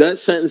 that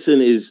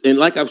sentencing is, and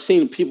like I've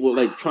seen people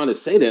like trying to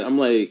say that. I'm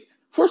like,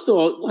 first of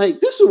all,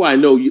 like, this is why I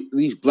know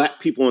these black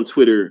people on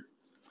Twitter,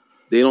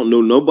 they don't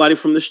know nobody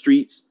from the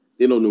streets.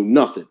 They don't know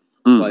nothing.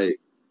 Like,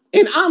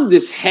 And I'm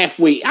this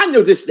halfway. I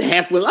know this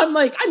halfway. I'm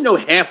like, I know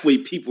halfway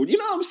people. You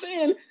know what I'm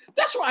saying?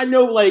 That's why I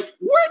know, like,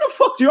 where the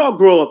fuck do y'all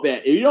grow up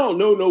at? If you don't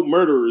know no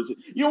murderers,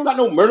 you don't got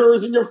no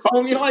murderers in your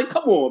phone. You're like,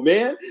 come on,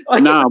 man.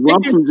 Like, nah, well,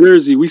 I'm from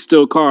Jersey. We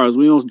steal cars.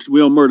 We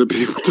don't murder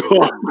people.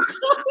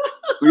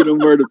 We don't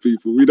murder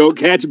people. We don't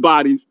catch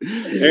bodies.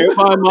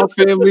 Everybody in my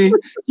family,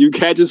 you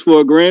catch us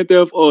for a grand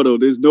theft auto.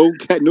 There's no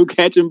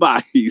catching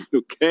bodies.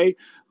 Okay,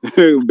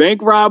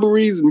 bank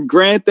robberies and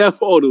grand theft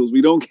autos.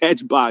 We don't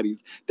catch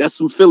bodies. That's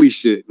some Philly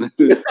shit.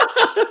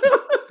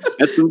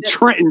 That's some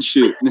Trenton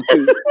shit.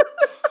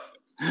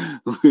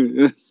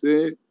 That's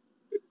it.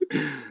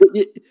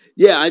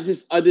 Yeah, the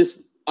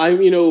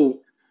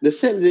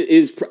sentence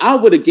is, I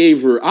would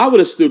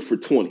have stood for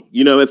 20.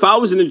 You know, if I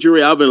was in the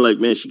jury, I'd been like,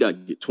 man, she got to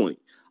get 20.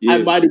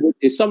 Yeah.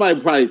 If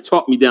somebody probably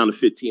talked me down to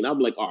 15, I'd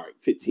be like, all right,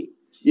 15.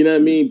 You know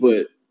what I mean?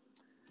 But,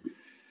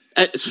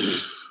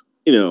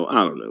 you know,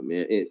 I don't know,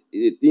 man.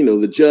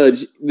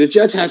 The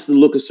judge has to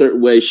look a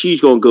certain way. She's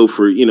going to go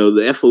for, you know,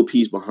 the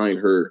FOP's behind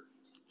her.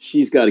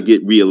 She's got to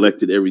get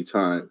reelected every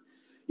time.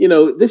 You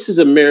know, this is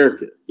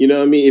America. You know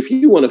what I mean? If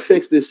you want to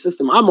fix this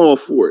system, I'm all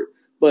for it.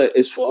 But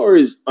as far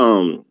as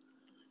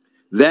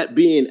that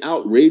being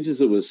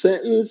outrageous of a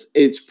sentence,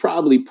 it's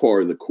probably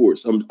part of the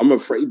course. I'm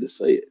afraid to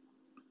say it.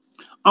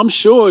 I'm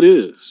sure it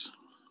is.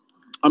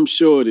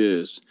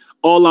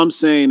 All I'm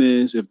saying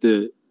is, if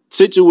the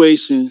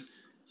situation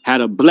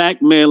had a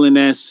black male in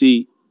that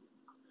seat,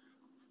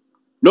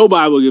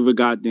 nobody will give a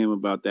goddamn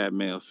about that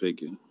male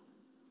figure.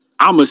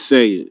 I'ma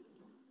say it.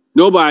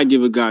 Nobody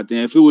give a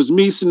goddamn. If it was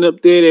me sitting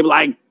up there, they'd be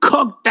like,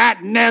 cook that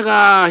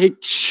nigga. He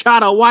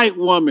shot a white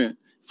woman.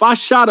 If I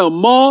shot a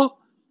more,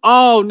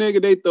 oh,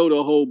 nigga, they throw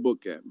the whole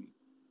book at me.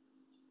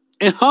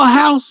 In her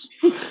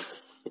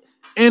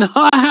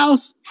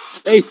house,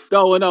 they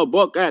throwing a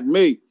book at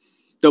me.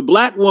 The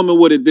black woman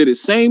would have did it.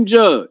 Same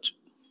judge.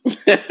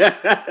 That's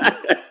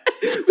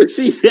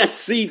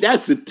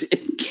a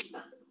dick.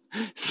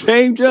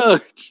 Same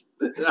judge.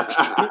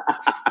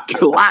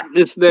 Lock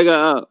this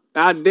nigga up.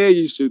 How dare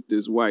you shoot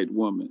this white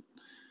woman?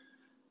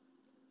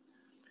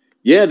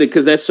 Yeah,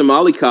 because that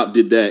Somali cop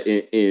did that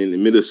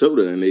in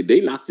Minnesota, and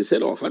they knocked his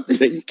head off. I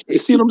think you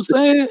see what I'm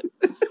saying?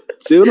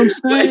 See what I'm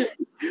saying?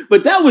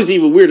 But that was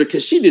even weirder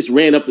because she just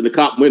ran up to the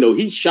cop window.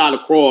 He shot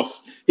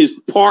across his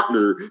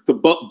partner to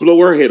blow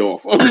her head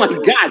off. I'm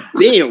like, God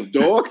damn,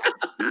 dog.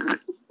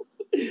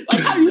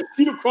 Like, how do you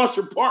shoot across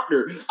your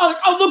partner? I'm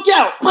like, oh, look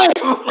out. God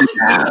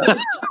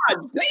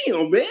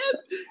damn, man.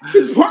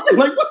 His partner,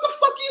 like, what the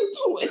fuck are you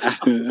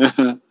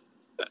doing?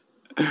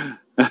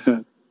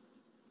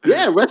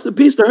 Yeah, rest in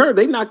peace to her.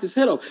 They knocked his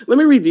head off. Let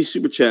me read these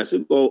super chats. I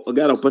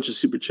got a bunch of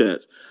super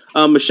chats.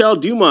 Michelle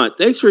Dumont,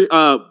 thanks for...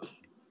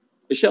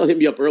 Michelle hit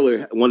me up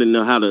earlier, wanted to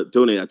know how to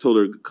donate. I told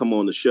her to come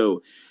on the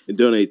show and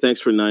donate.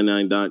 Thanks for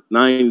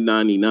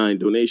 $9.99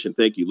 donation.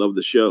 Thank you. Love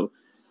the show.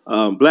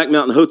 Black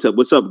Mountain Hotep,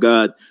 what's up,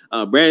 God?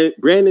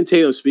 Brandon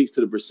Tatum speaks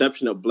to the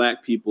perception of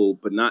black people,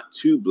 but not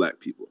to black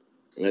people.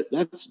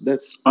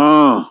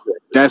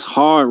 That's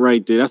hard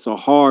right there. That's a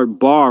hard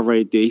bar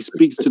right there. He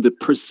speaks to the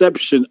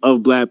perception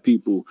of black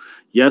people.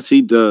 Yes,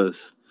 he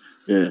does.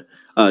 Yeah.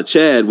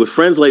 Chad, with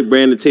friends like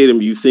Brandon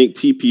Tatum, you think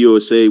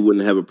TPUSA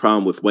wouldn't have a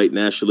problem with white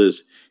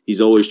nationalists? He's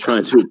always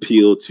trying to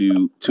appeal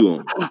to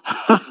them.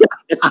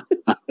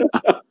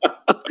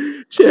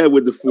 Chad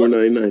with the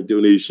 $4.99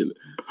 donation.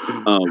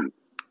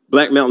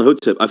 Black Mountain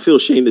Hotep, I feel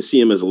ashamed to see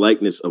him as a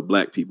likeness of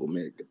black people,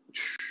 man.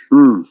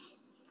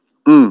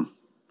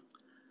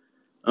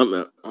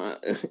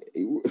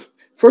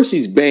 First,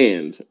 he's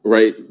banned,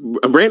 right?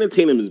 Brandon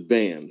Tatum is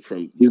banned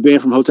from. He's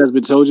banned from Hotep's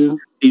Been Told You.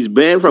 He's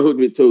banned from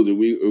Hotep's Been Told You.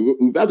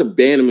 We're about to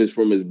ban him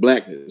from his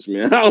blackness,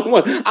 man. I don't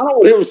want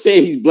him to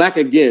say he's black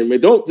again, man.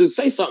 Don't just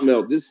say something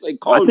else. Just say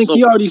call. I think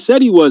he already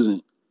said he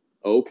wasn't.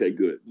 Oh, okay,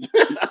 good.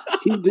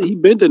 he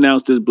been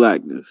denounced his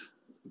blackness.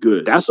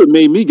 Good. That's what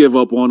made me give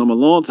up on him a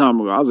long time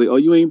ago. I was like, oh,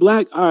 you ain't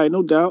black? All right,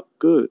 no doubt.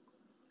 Good.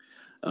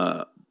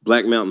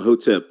 Black Mountain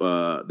Hotep,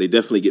 they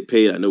definitely get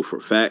paid. I know for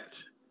a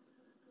fact.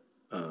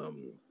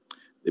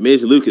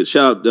 Amazing Lucas,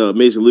 shout out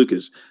Amazing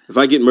Lucas. If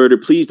I get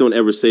murdered, please don't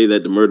ever say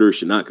that the murderer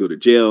should not go to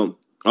jail.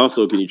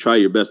 Also, can you try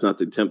your best not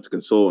to attempt to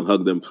console and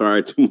hug them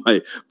prior to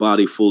my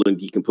body full and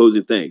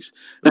decomposing? Thanks.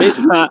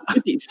 Amazing,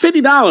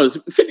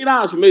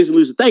 $50 for Amazing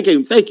Lucas. Thank you,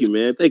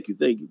 man. Thank you.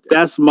 Guys.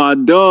 That's my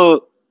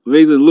dog,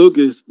 Amazing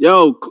Lucas.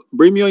 Yo,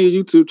 bring me on your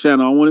YouTube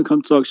channel. I want to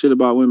come talk shit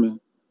about women.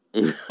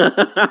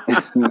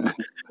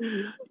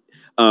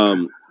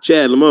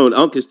 Chad Lamone,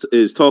 Unc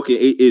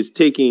is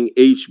taking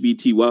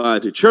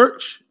HBTY to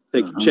church.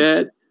 Thank you,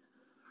 Chad.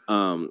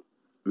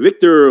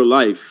 Victor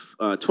Life,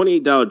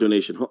 $28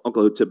 donation.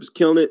 Uncle Hotep is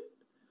killing it.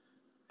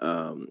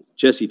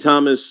 Jesse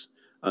Thomas,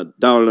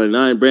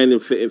 $1.99. Brandon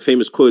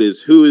famous quote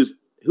is who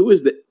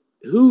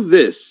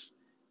this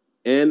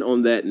and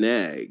on that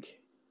nag.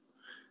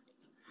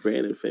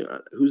 Brandon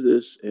who's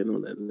this and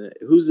on that nag?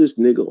 Who's this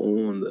nigga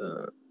on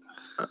the?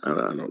 I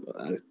don't know.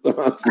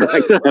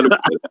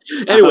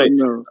 Anyway,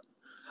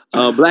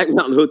 Black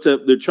Mountain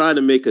Hotep, they're trying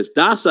to make us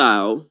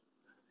docile.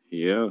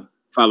 Yeah.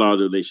 $5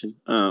 donation.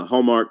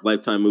 Hallmark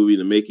Lifetime Movie in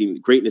the Making.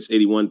 Greatness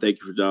 81. Thank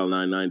you for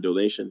 $1.99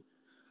 donation.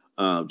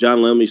 John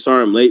Lemley,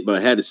 sorry I'm late, but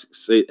I had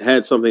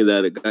something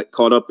that I got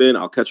caught up in.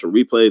 I'll catch a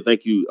replay.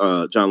 Thank you,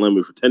 John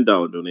Lemley, for $10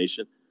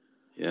 donation.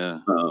 Yeah.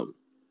 But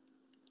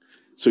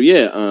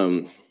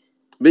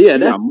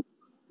yeah,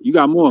 you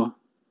got more.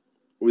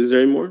 Was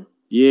there any more?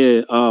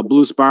 Yeah.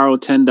 Blue Spiral,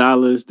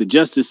 $10. The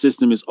justice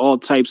system is all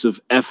types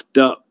of effed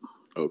up.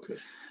 Okay.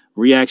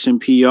 Reaction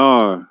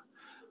PR,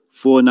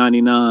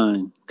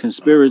 $4.99.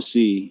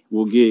 Conspiracy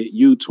will get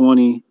you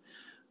 20.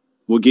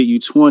 Will get you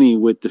 20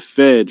 with the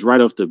feds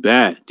right off the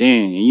bat.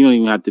 Dang, and you don't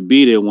even have to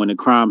be there when the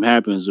crime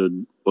happens or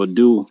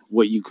do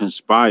what you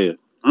conspire.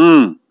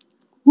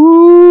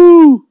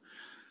 Woo!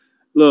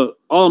 Look,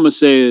 all I'm gonna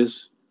say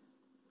is,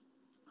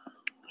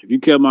 if you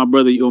killed my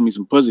brother, you owe me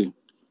some pussy.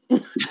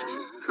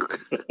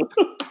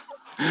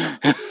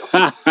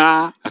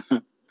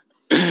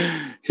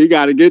 He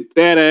got to get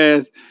that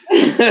ass.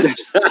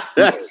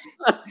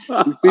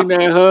 You seen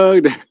that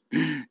hug?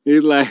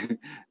 He's like,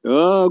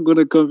 "Oh, I'm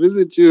gonna come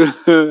visit you.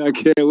 I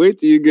can't wait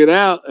till you get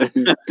out."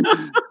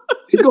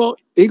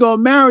 He gonna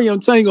marry you. I'm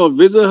telling you, he gonna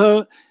visit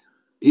her.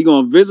 He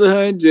gonna visit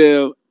her in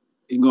jail.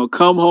 He gonna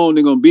come home.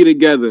 They're gonna be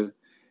together,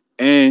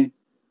 and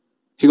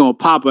he gonna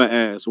pop her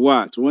ass.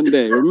 Watch one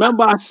day.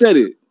 Remember, I said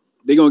it.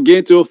 They're gonna get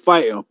into a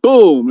fight, and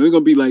boom, they're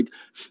gonna be like,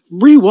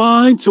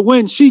 rewind to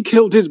when she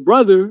killed his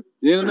brother.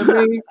 You know what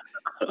I mean?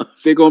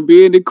 They're gonna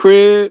be in the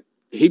crib.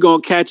 He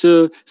gonna catch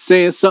her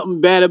saying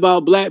something bad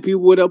about black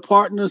people with her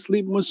partner,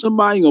 sleeping with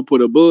somebody. He gonna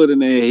put a bullet in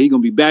there. He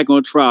gonna be back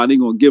on trial. They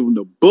gonna give him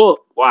the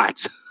book.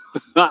 Watch.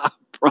 I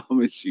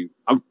promise you.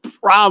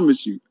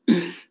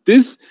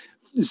 This,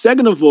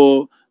 second of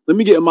all, let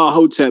me get in my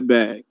Hotep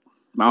bag.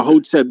 My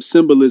Hotep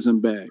symbolism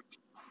bag.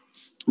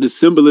 The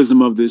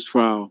symbolism of this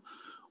trial,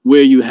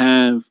 where you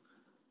have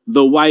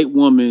the white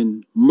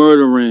woman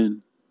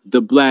murdering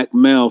the black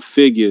male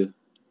figure.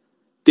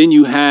 Then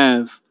you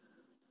have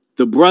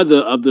the brother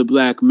of the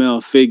black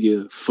male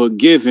figure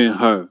forgiving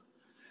her.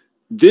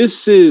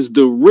 This is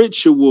the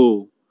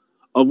ritual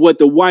of what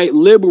the white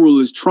liberal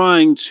is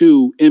trying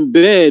to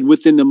embed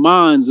within the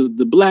minds of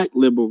the black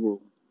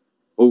liberal.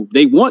 Oh,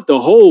 they want the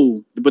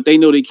whole, but they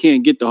know they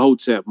can't get the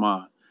Hotep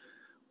mind.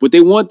 What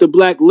they want the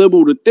black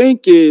liberal to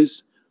think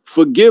is,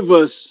 forgive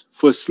us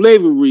for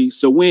slavery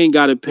so we ain't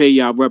got to pay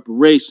y'all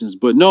reparations.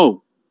 But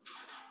no,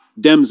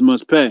 Dems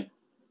must pay.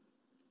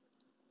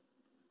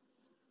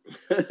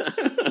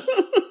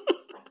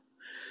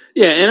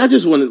 Yeah, and I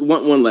just want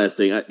one last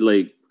thing.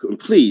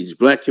 Please,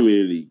 black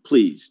community,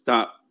 please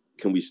stop.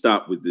 Can we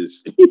stop with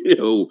this? They're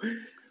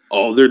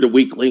the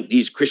weak link.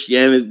 These Christians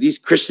are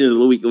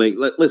the weak link.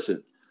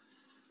 Listen,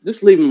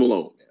 just leave them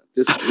alone, man.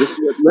 Just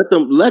let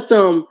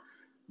them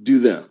do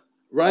them,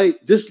 right?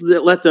 Just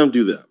let them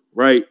do them,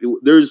 right?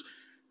 There's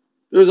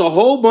a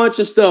whole bunch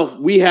of stuff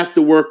we have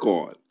to work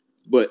on,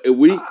 but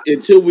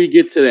until we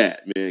get to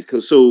that, man.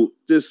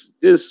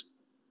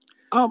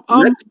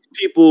 Let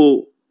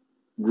people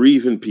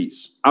grieve in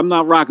peace. I'm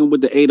not rocking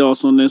with the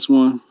ADOS on this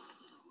one.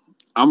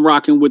 I'm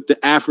rocking with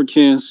the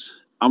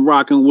Africans. I'm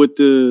rocking with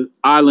the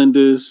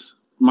Islanders,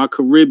 my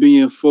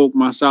Caribbean folk,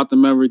 my South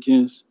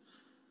Americans.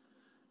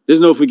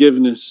 There's no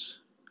forgiveness.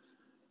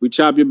 We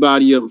chop your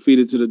body up and feed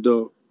it to the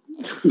dog.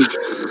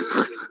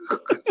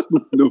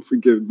 No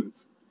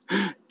forgiveness.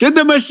 Get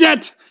the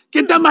machete.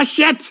 Get the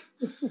machete.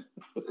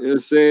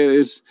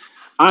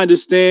 I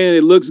understand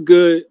it looks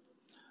good.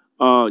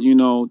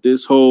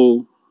 This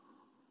whole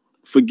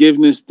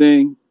forgiveness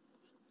thing,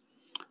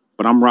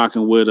 but I'm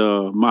rocking with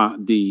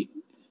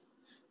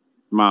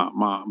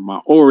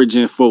my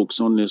origin folks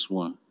on this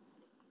one.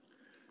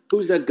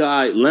 Who's that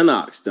guy?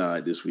 Lennox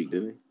died this week,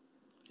 didn't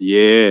he?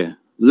 Yeah,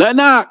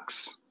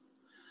 Lennox.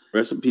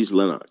 Rest in peace,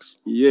 Lennox.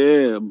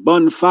 Yeah,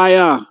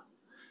 bonfire.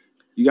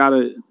 You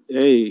gotta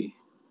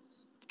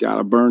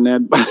burn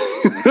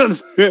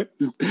that.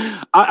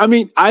 I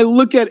mean, I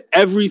look at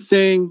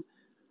everything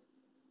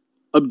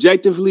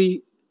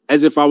objectively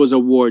as if I was a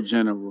war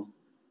general.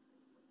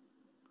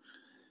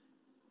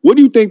 What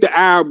do you think the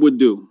Arab would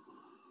do?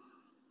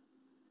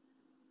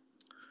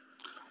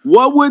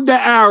 What would the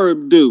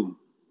Arab do?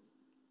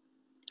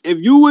 If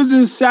you was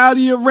in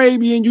Saudi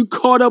Arabia and you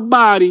caught a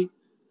body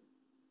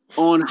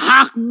on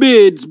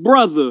Hakbid's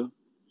brother,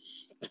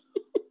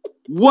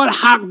 what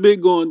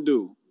Hakbid gonna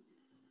do?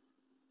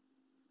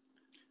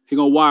 He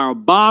gonna wire a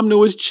bomb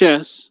to his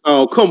chest.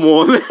 Oh, come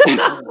on, man.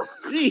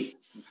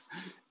 Jeez.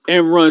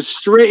 And run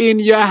straight in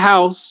your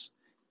house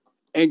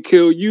and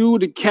kill you,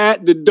 the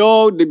cat, the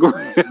dog, the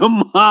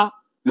grandma.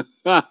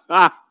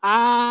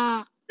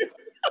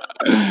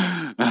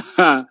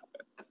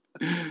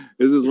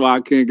 This is why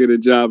I can't get a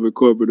job in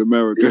corporate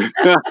America.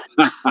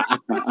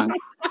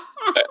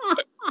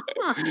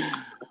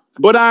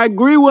 But I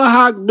agree with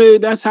Hakbid.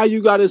 That's how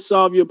you got to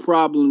solve your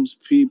problems,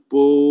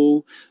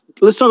 people.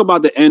 Let's talk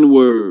about the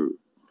N-word.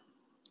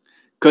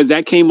 Because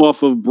that came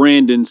off of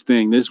Brandon's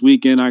thing. This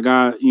weekend I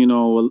got,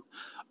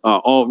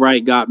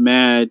 alt-right got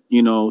mad.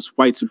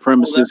 White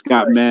supremacists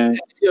got mad.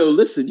 Yo,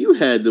 listen, you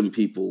had them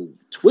people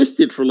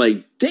twisted for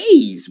like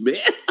days, man.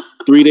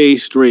 3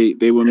 days straight.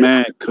 They were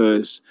mad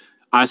because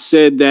I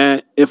said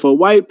that if a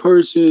white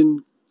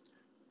person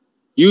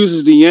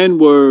uses the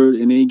N-word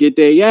and they get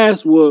their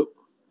ass whooped,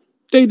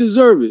 they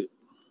deserve it.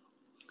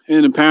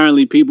 And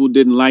apparently people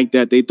didn't like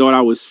that. They thought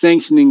I was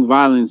sanctioning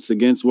violence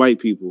against white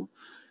people.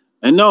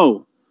 And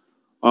no,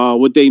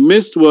 what they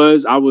missed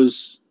was I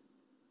was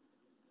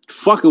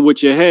fucking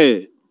with your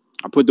head.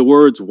 I put the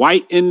words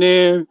white in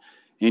there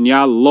and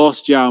y'all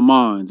lost y'all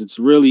minds. It's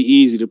really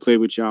easy to play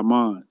with y'all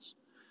minds.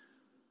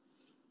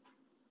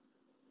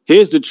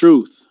 Here's the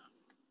truth.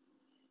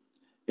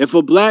 If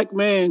a black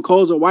man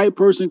calls a white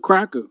person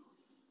cracker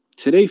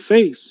to their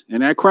face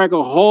and that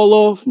cracker haul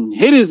off and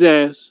hit his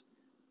ass,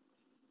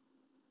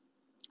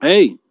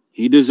 hey,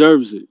 he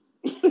deserves it.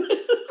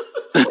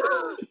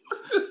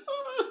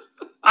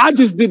 I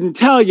just didn't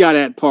tell y'all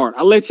that part.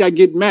 I let y'all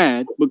get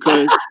mad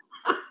because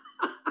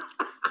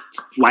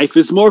life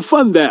is more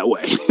fun that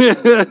way.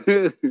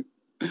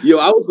 Yo,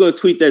 I was going to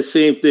tweet that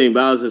same thing,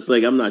 but I was just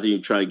like, I'm not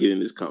even trying to get in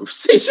this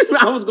conversation.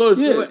 I was going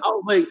to say, I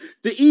was like,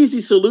 the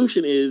easy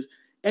solution is,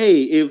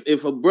 hey,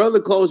 if a brother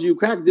calls you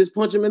crack, just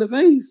punch him in the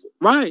face.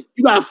 Right.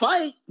 You got to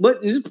fight,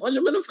 but just punch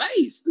him in the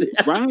face.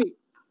 Right.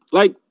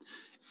 Like,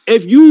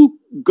 if you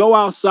go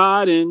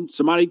outside and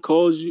somebody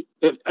calls you,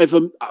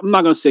 I'm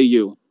not going to say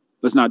you.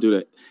 Let's not do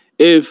that.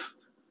 If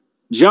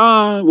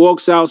John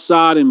walks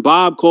outside and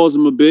Bob calls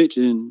him a bitch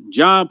and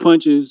John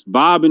punches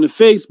Bob in the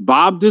face,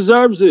 Bob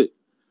deserves it.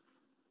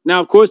 Now,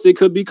 of course, there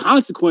could be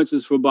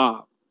consequences for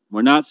Bob.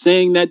 We're not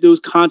saying that those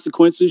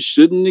consequences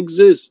shouldn't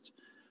exist.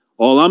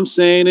 All I'm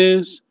saying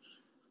is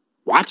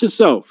watch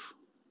yourself.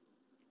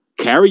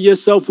 Carry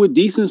yourself with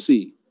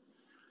decency.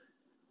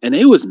 And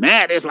they was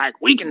mad. It's like,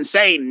 we can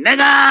say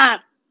nigga.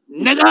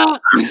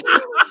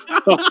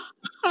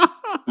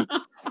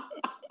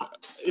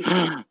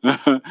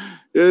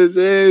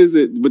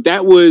 But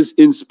that was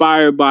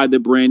inspired by the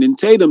Brandon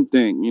Tatum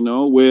thing,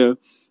 where,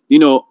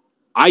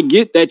 I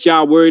get that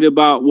y'all worried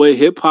about what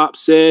hip hop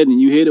said and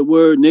you hear the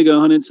word nigga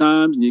 100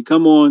 times and you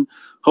come on,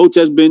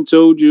 Hotep's been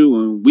told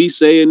you and we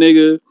say a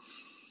nigga.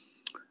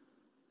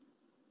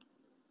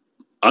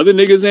 Other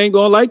niggas ain't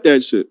gonna like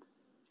that shit.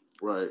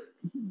 Right.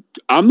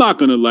 I'm not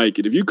gonna like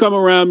it. If you come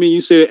around me and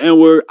you say the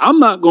N-word, I'm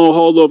not gonna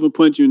hold off and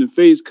punch you in the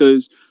face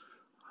because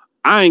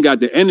I ain't got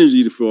the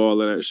energy for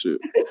all of that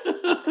shit.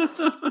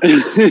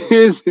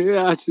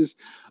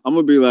 I'm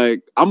gonna be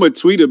like, I'm gonna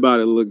tweet about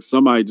it. Look,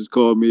 somebody just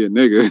called me a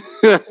nigga.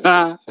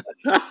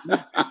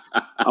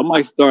 I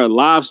might start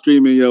live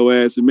streaming your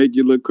ass and make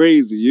you look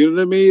crazy. You know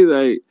what I mean?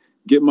 Like,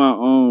 get my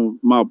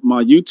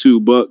my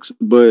YouTube bucks,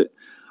 but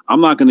I'm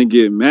not gonna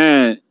get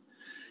mad,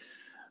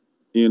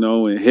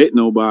 and hit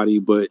nobody.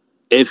 But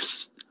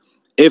if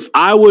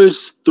I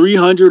was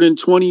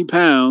 320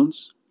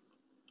 pounds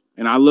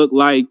and I look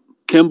like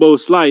Kimbo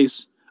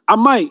Slice, I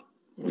might,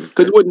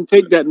 because it wouldn't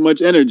take that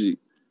much energy.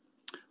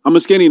 I'm a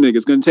skinny nigga.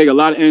 It's going to take a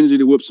lot of energy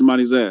to whip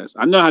somebody's ass.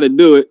 I know how to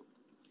do it,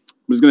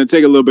 but it's going to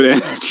take a little bit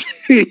of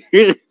energy.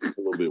 A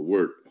little bit of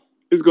work.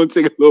 It's going to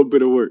take a little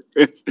bit of work.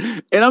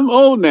 And I'm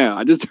old now.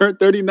 I just turned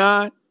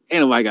 39.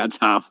 Ain't nobody got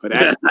time for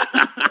that.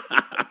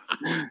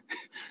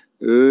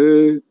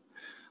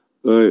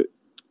 But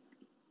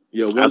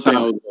yo, one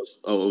thing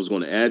I was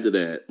going to add to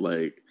that,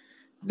 like,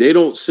 they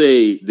don't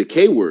say the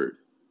K word.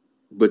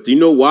 But do you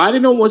know why they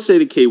don't want to say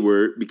the K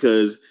word?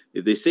 Because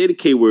if they say the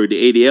K word,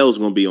 the ADL is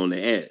going to be on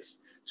their ass.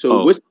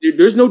 So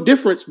there's no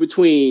difference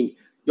between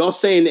y'all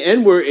saying the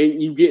N word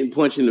and you getting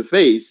punched in the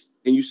face,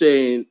 and you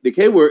saying the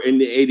K word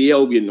and the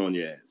ADL getting on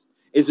your ass.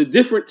 It's a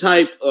different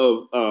type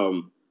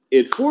of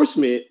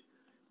enforcement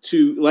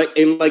to like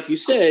you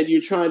said,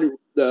 you're trying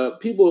to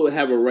people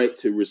have a right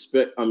to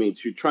respect. I mean,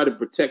 to try to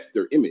protect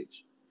their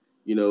image.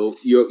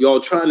 Y'all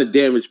trying to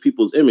damage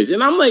people's image,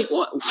 and I'm like,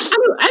 what?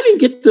 I didn't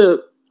get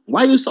the.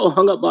 Why are you so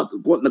hung up about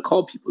wanting to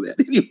call people that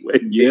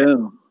anyway? Yeah.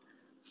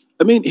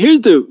 I mean,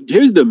 here's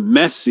the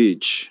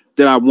message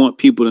that I want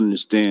people to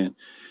understand.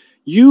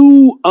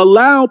 You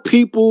allow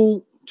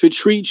people to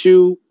treat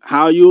you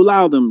how you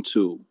allow them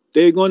to.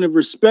 They're going to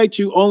respect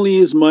you only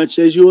as much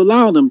as you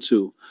allow them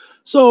to.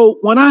 So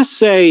when I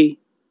say,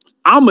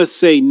 I'ma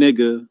say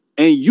nigga,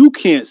 and you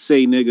can't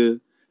say nigga,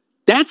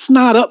 that's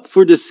not up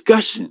for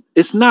discussion.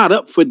 It's not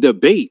up for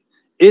debate.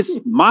 It's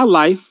my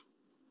life,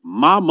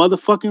 my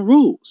motherfucking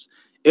rules.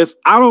 If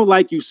I don't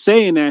like you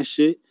saying that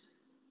shit,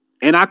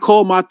 and I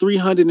call my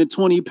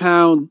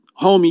 320-pound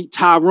homie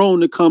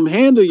Tyrone to come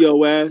handle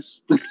your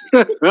ass,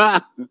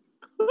 because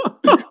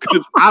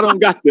I don't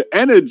got the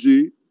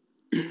energy,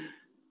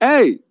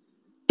 hey,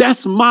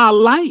 that's my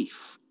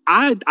life.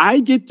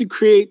 I get to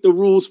create the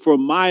rules for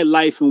my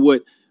life and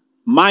what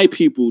my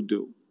people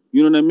do.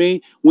 You know what I mean?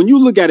 When you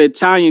look at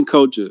Italian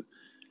culture,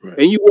 right,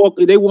 and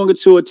they walk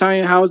into an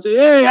Italian house,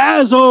 hey,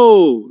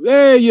 asshole,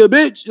 hey, you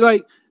bitch,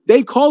 like,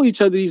 they call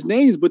each other these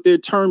names, but they're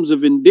terms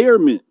of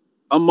endearment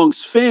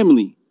amongst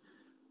family.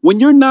 When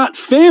you're not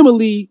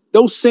family,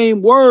 those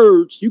same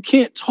words, you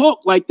can't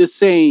talk like the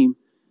same.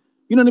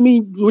 You know what I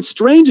mean? With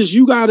strangers,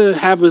 you got to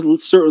have a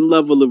certain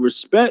level of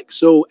respect.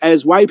 So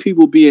as white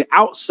people being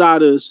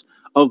outsiders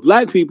of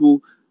black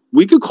people,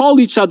 we could call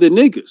each other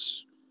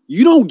niggas.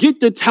 You don't get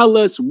to tell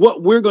us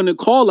what we're going to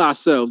call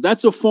ourselves.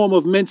 That's a form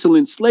of mental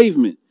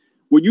enslavement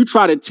where you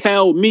try to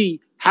tell me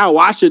how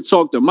I should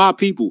talk to my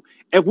people.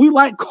 If we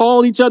like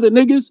call each other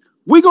niggas,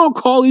 we going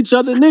to call each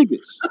other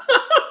niggas.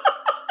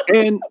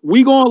 And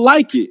we going to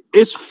like it.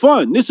 It's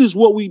fun. This is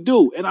what we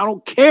do. And I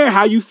don't care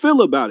how you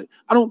feel about it.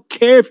 I don't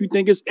care if you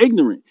think it's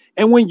ignorant.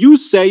 And when you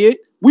say it,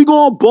 we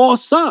going to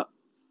boss up.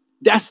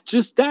 That's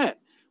just that.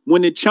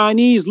 When the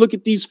Chinese look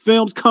at these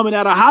films coming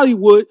out of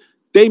Hollywood,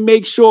 they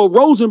make sure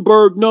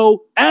Rosenberg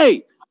know,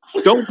 hey,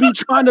 don't be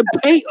trying to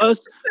paint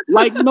us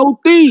like no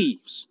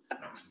thieves.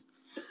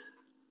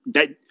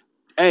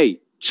 Hey,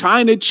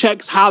 China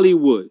checks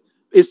Hollywood.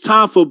 It's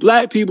time for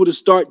black people to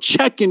start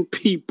checking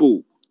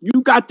people.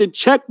 You got to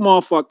check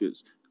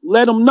motherfuckers.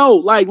 Let them know,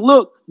 like,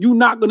 look, you're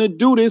not going to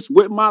do this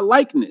with my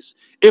likeness.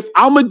 If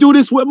I'm going to do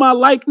this with my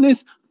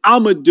likeness,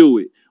 I'm going to do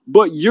it.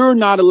 But you're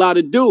not allowed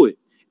to do it.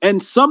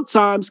 And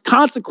sometimes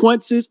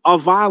consequences are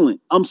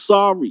violent. I'm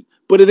sorry.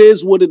 But it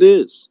is what it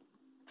is.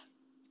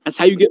 That's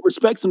how you get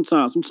respect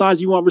sometimes.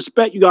 Sometimes you want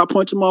respect, you got to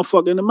punch a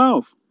motherfucker in the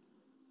mouth.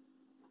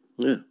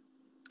 Yeah.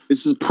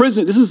 This is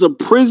prison. This is a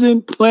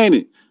prison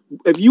planet.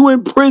 If you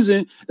in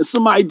prison and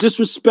somebody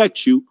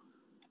disrespects you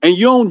and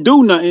you don't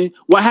do nothing,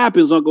 what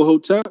happens, Uncle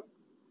Hotep?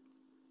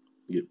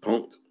 You get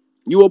punked.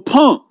 You a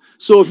punk.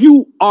 So if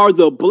you are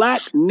the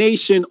black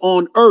nation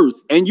on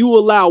earth and you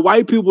allow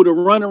white people to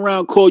run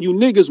around, call you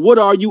niggas, what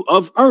are you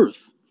of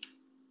earth?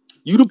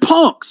 You the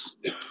punks.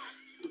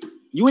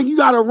 You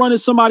got to run in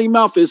somebody's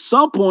mouth at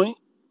some point.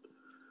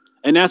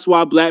 And that's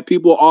why black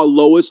people are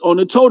lowest on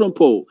the totem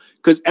pole.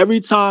 Because every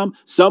time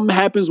something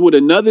happens with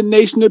another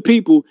nation of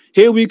people,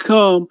 here we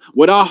come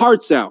with our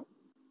hearts out.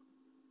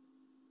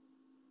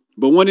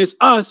 But when it's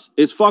us,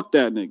 it's fuck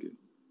that nigga.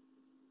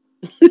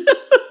 You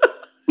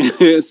know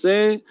what I'm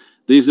saying?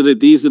 These are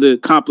the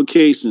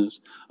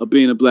complications of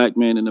being a black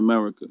man in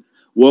America.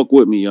 Walk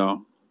with me,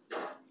 y'all.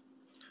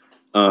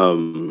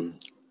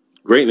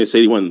 Greatness,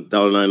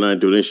 $81.99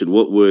 donation.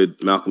 What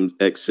would Malcolm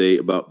X say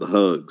about the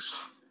hugs?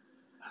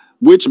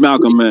 Which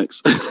Malcolm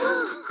X?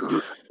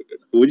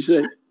 What'd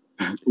you say?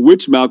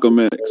 Which Malcolm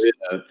X?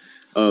 Yeah.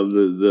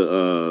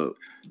 The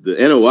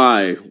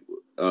NOI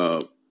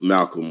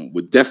Malcolm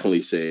would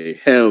definitely say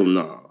hell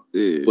no.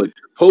 Yeah. But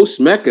post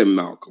Mecca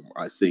Malcolm,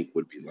 I think,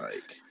 would be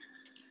like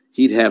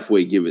he'd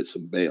halfway give it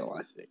some bail.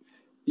 I think.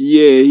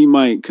 Yeah, he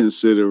might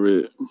consider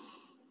it.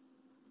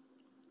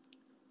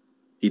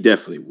 He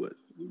definitely would.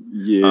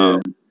 Yeah.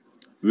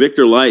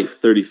 Victor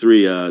Life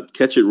 33.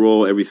 Catch it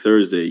roll every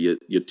Thursday. You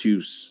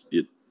just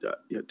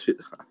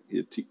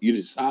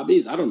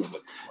sabes. I don't know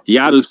what.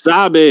 Yadu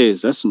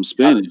sabes. That's some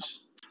Spanish.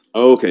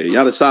 Okay,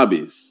 yada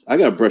sabes. I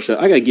gotta brush up.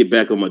 I gotta get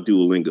back on my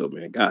Duolingo,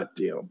 man. God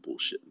damn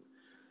bullshit.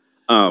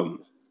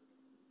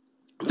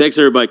 Thanks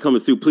everybody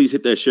coming through. Please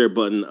hit that share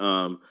button.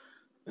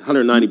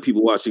 190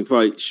 people watching.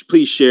 Probably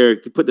please share.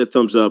 Put that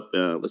thumbs up.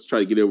 Let's try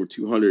to get over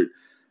 200.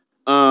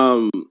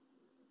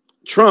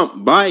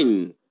 Trump,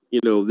 Biden,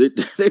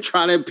 they're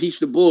trying to impeach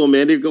the bull,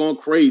 man. They're going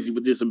crazy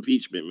with this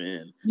impeachment,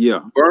 man. Yeah.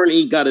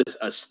 Bernie got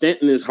a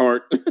stent in his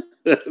heart.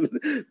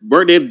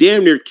 Bernie, they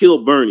damn near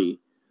killed Bernie.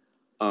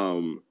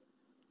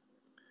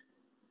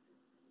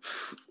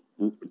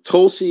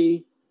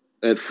 Tulsi,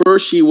 at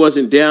first she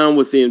wasn't down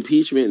with the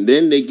impeachment, and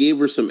then they gave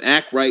her some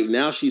act right.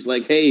 Now she's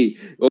like, hey,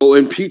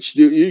 impeach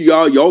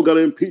y'all gotta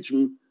impeach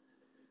me.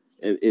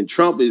 And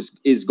Trump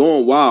is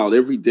going wild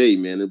every day,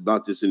 man,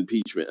 about this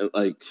impeachment.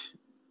 Like,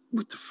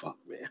 what the fuck,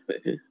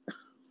 man?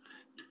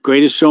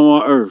 Greatest show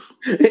on earth.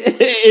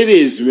 It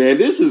is, man.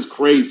 This is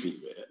crazy,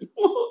 man.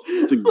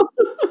 It's the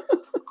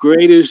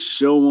greatest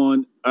show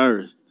on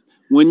earth.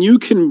 When you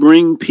can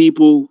bring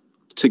people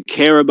to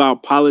care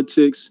about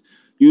politics,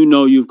 you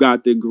know you've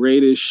got the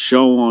greatest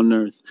show on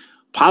earth.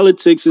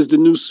 Politics is the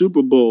new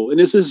Super Bowl. And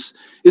this is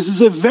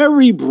a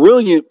very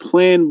brilliant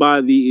plan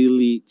by the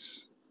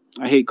elites.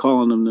 I hate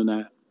calling them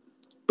that.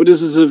 But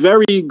this is a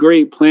very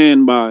great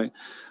plan by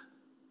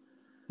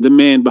the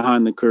man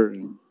behind the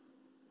curtain.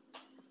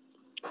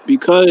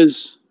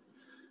 Because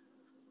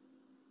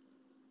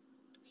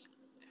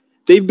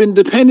they've been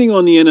depending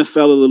on the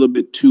NFL a little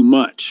bit too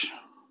much.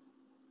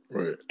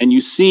 Right. And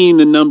you've seen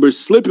the numbers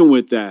slipping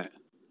with that.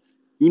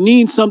 You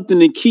need something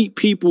to keep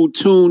people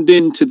tuned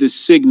into the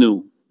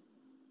signal,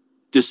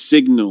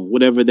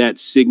 whatever that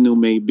signal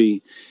may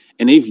be.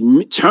 And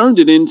they've turned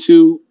it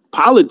into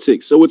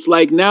politics. So it's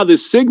like now the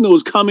signal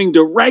is coming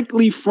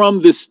directly from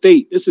the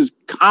state. This is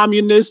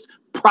communist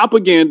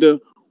propaganda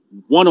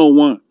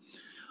 101.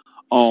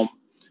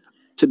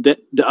 The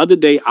other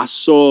day I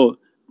saw,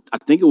 I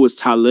think it was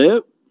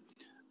Talib,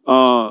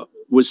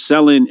 was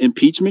selling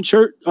impeachment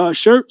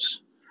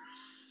shirts.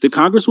 The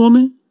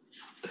congresswoman.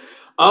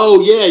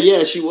 Oh,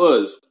 yeah, she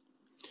was.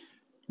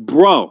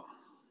 Bro,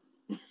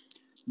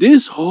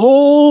 this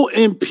whole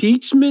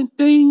impeachment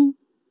thing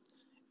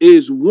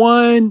is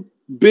one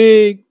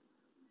big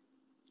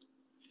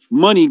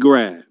money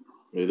grab.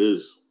 It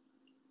is.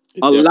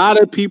 A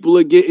lot of people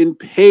are getting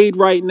paid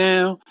right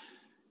now.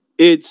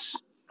 It's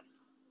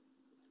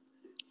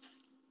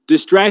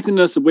distracting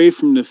us away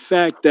from the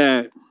fact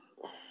that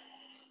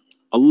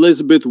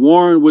Elizabeth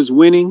Warren was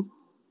winning.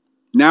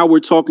 Now we're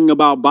talking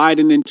about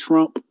Biden and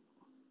Trump.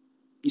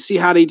 You see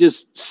how they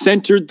just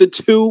centered the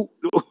two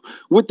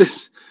with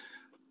this?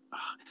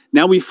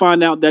 Now we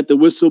find out that the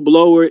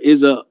whistleblower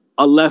is a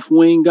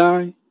left-wing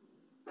guy.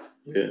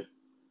 Yeah.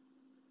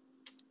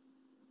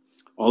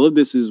 All of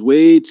this is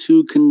way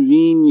too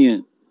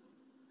convenient.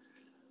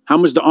 How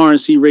much the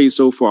RNC raised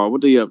so far?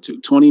 What are they up to?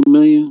 20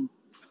 million?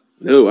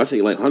 No, I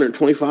think like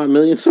 125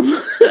 million. Something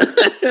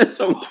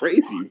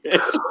crazy, man.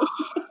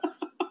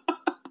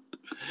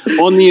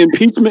 On the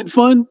impeachment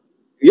fund?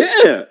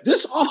 Yeah,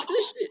 this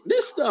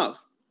stuff.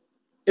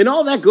 And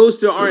all that goes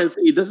to the RNC.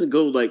 It doesn't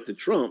go like to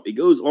Trump. It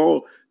goes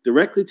all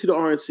directly to the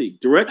RNC.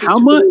 Directly How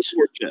to much? the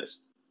war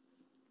chest.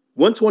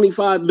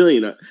 125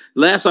 million.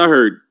 Last I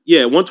heard.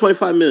 Yeah,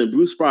 125 million.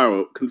 Bruce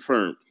Spiro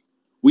confirmed.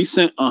 We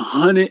sent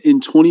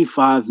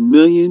 125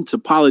 million to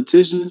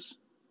politicians.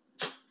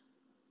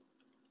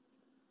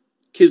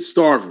 Kids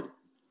starving.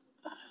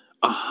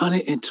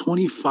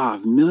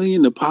 125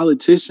 million to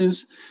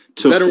politicians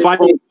to Federal fight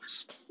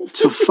programs.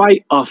 to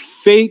fight a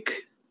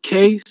fake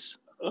case.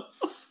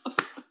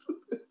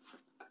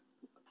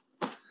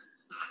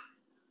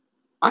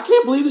 I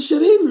can't believe this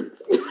shit either.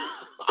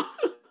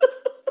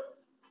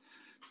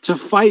 To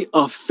fight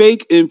a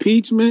fake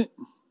impeachment.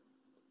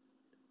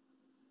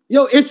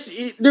 Yo,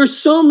 there's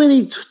so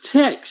many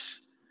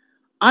texts.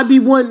 I'd be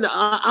one.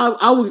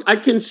 I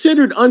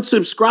considered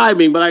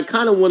unsubscribing, but I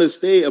kind of want to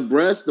stay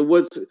abreast of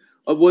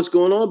what's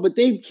going on. But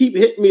they keep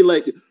hitting me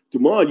like,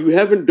 "Damon, you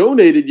haven't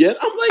donated yet."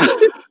 I'm like, what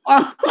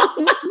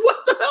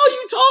the hell are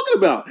you talking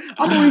about?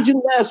 I'm gonna read you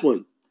the last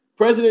one.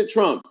 President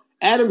Trump.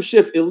 Adam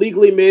Schiff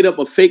illegally made up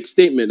a fake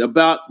statement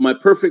about my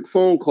perfect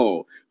phone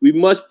call. We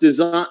must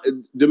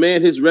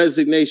demand his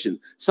resignation.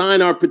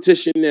 Sign our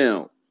petition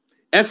now.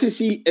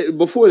 FEC,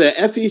 before that,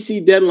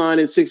 FEC deadline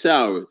in 6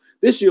 hours.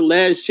 This is your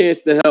last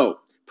chance to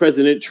help,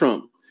 President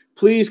Trump.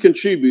 Please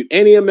contribute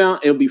any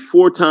amount and it'll be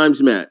 4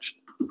 times matched.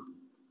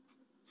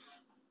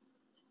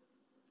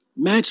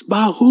 Matched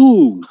by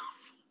who?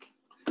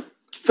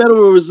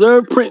 Federal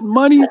Reserve printing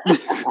money?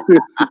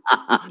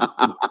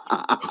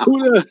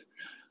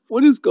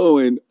 What is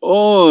going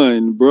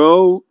on,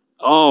 bro?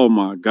 Oh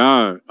my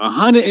God.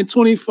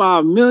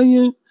 125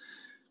 million?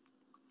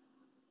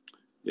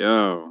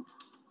 Yo.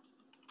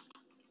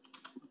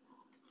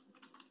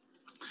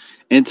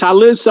 And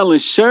Talib selling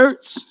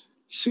shirts.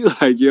 She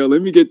like, yo,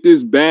 let me get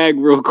this bag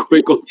real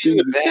quick. In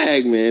the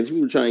bag, man.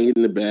 People trying to get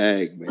in the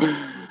bag, man.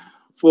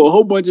 For a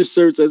whole bunch of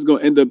shirts that's going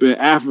to end up in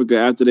Africa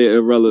after they're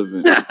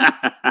irrelevant.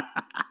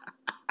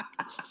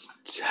 It's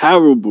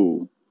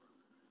terrible.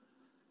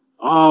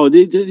 Oh,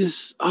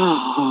 this.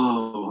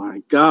 Oh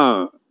my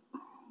God.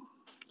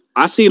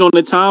 I see it on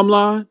the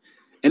timeline,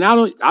 and I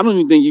don't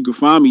even think you can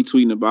find me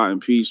tweeting about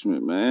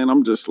impeachment, man.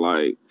 I'm just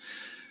like,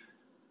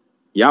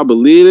 y'all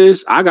believe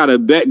this? I got a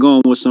bet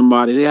going with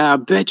somebody. Yeah, I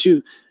bet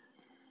you.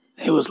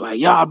 It was like,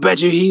 y'all, I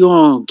bet you he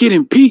gonna get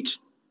impeached.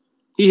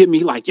 He hit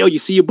me like, yo, you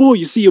see your boy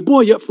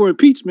up for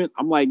impeachment.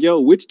 I'm like, yo,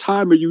 which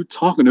time are you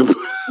talking about?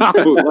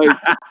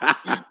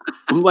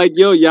 I'm like,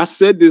 yo, y'all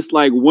said this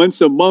like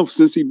once a month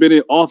since he been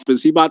in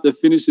office. He about to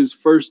finish his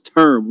first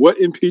term. What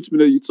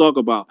impeachment are you talking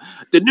about?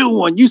 The new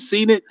one, you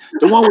seen it?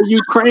 The one with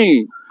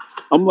Ukraine.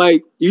 I'm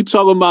like, you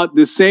talking about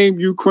the same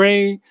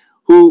Ukraine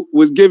who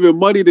was giving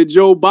money to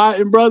Joe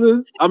Biden,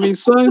 brother? I mean,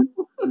 son,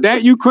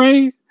 that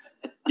Ukraine?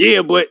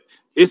 Yeah, but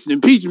it's an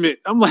impeachment.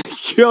 I'm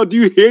like, yo, do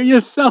you hear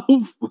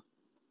yourself?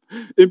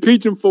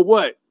 Impeach him for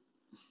what?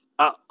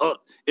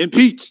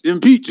 Impeach.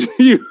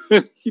 You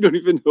don't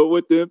even know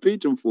what to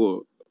impeach him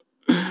for.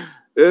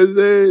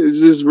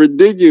 It's just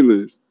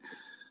ridiculous.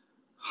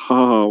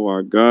 Oh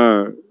my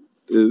God.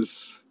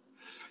 It's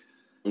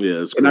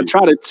and I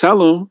try to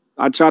tell him,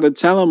 I try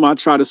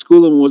to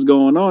school him what's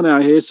going on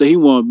out here, so he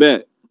won't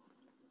bet.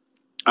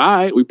 All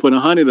right, we put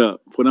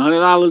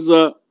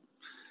 $100 up.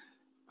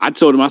 I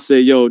told him, I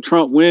said, yo,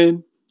 Trump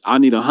win. I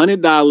need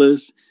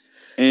 $100,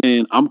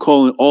 and I'm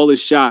calling all the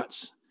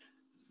shots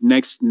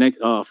next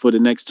for the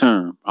next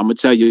term. I'm gonna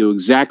tell you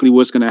exactly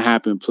what's gonna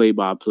happen play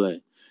by play,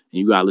 and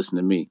you gotta listen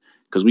to me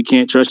because we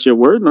can't trust your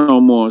word no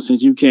more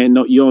since you don't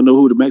know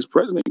who the next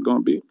president is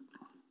gonna be.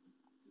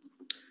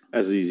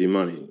 That's easy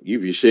money.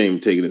 You'd be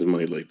ashamed taking his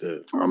money like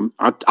that. I'm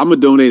gonna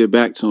donate it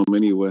back to him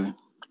anyway.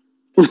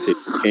 Take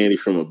candy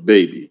from a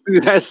baby.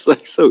 That's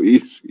like so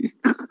easy.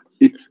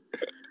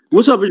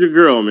 What's up with your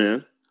girl,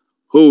 man?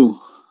 Who?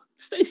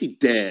 Stacey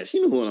Dash.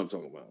 You know what I'm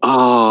talking about.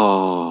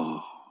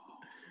 Oh.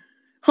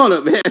 Hold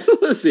up, man.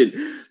 Listen,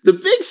 the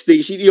big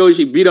stick,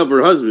 she beat up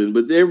her husband,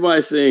 but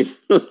everybody's saying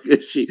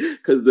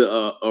because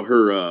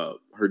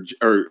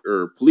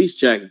her police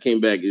jacket came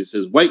back, it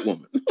says white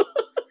woman.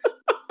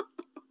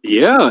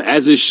 Yeah,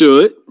 as it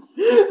should.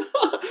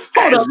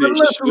 Hold up,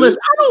 listen,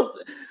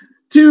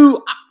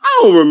 I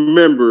don't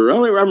remember. I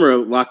remember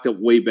locked up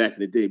way back in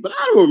the day, but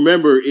I don't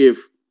remember if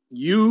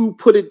you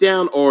put it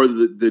down or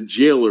the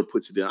jailer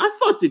puts it down. I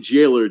thought the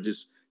jailer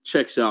just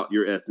checks out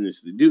your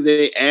ethnicity. Do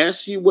they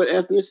ask you what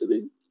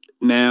ethnicity?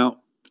 Now,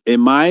 In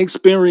my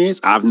experience,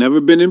 I've never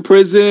been in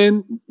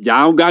prison.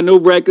 Y'all don't got no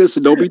records,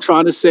 so don't be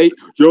trying to say,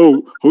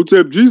 yo,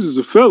 Hotep Jesus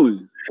a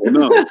felon.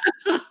 No.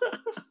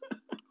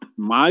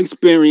 My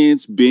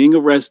experience being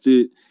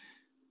arrested,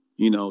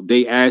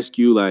 they ask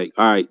you like,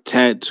 all right,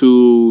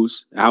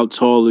 tattoos, how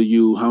tall are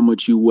you, how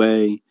much you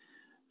weigh,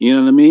 you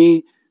know what I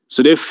mean?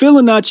 So they're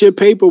filling out your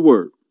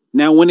paperwork.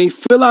 Now, when they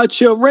fill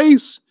out your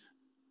race,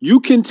 you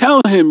can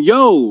tell him,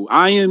 yo,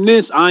 I am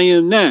this, I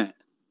am that.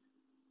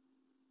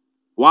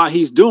 Why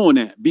he's doing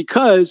that?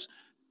 Because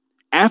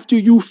after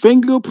you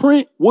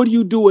fingerprint, what do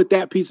you do with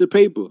that piece of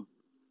paper?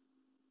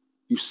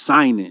 You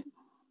sign it.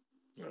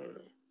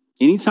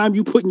 Anytime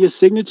you putting your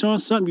signature on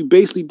something, you're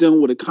basically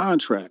dealing with a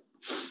contract,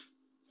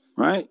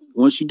 right?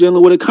 Once you're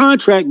dealing with a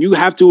contract, you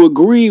have to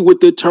agree with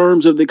the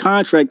terms of the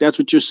contract. That's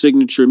what your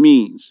signature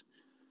means.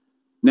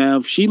 Now,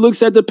 if she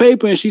looks at the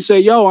paper and she say,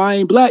 yo, I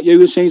ain't black, you're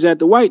going to change that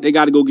to white, they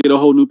got to go get a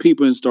whole new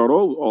people and start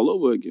all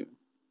over again.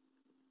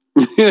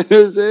 You know what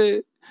I'm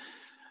saying?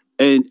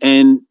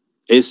 And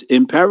it's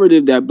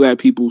imperative that black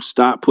people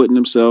stop putting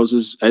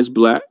themselves as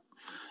black.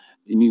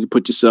 You need to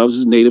put yourselves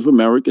as Native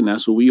American.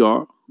 That's what we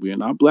are. We are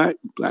not black.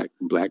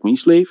 Black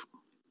means slave.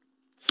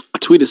 I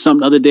tweeted something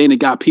the other day and it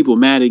got people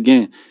mad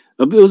again.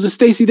 It was a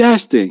Stacey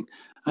Dash thing.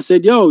 I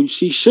said, yo,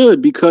 she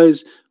should,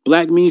 because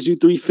black means you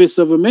 3/5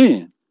 of a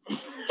man.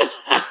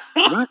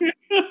 Right?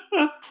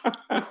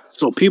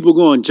 So people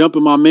go and jump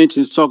in my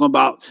mentions talking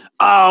about,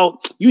 oh,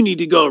 you need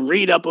to go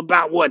read up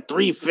about what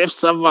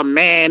 3/5 of a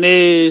man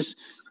is.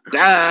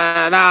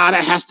 That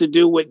has to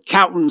do with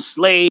counting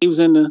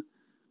slaves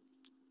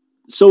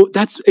So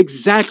that's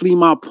exactly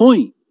my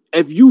point.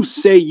 If you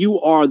say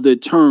you are the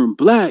term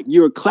black,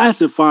 you're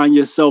classifying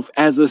yourself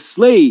as a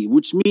slave,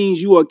 which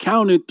means you are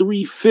counting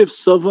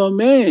 3/5 of a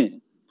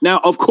man. Now,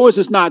 of course,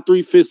 it's not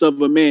 3/5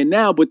 of a man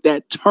now, but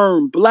that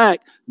term black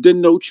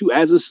denotes you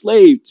as a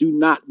slave. Do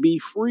not be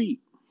free.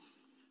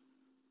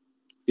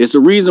 It's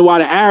the reason why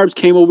the Arabs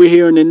came over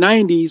here in the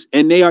 90s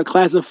and they are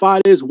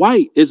classified as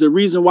white. It's the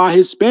reason why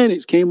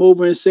Hispanics came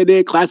over and said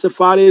they're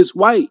classified as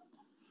white.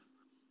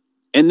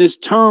 And this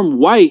term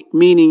white,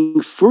 meaning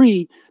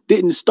free,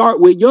 didn't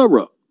start with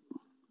Europe.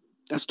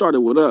 That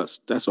started with us.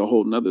 That's a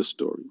whole nother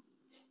story.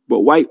 But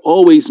white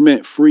always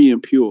meant free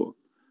and pure.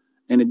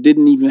 And it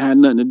didn't even have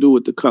nothing to do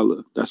with the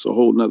color. That's a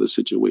whole nother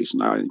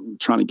situation. I'm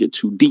trying to get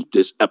too deep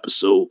this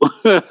episode.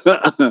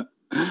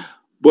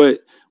 But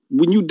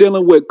when you're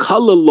dealing with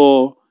color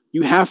law,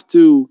 you have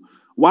to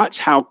watch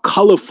how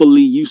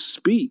colorfully you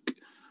speak.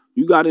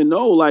 You got to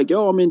know, like,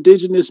 yo, I'm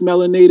indigenous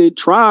melanated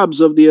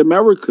tribes of the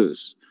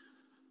Americas.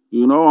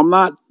 I'm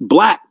not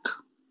black.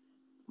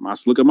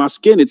 Look at my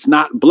skin. It's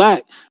not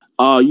black.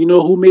 You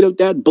know who made up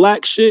that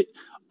black shit?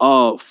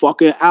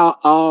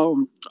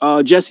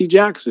 Jesse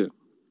Jackson.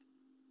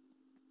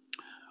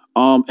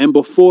 And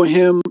before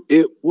him,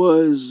 it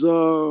was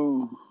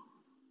I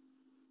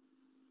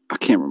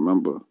can't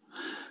remember.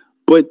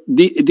 But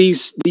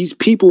these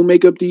people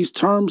make up these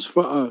terms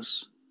for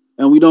us,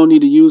 and we don't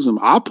need to use them.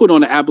 I'll put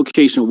on the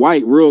application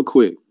white real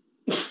quick.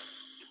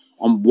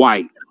 I'm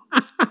white.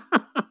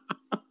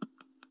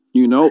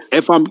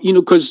 If I'm,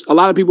 because a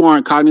lot of people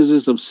aren't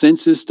cognizant of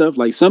census stuff.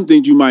 Like some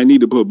things you might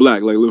need to put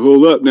black. Like,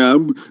 hold up now,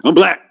 I'm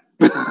black.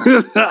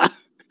 Because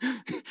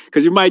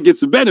you might get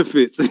some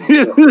benefits.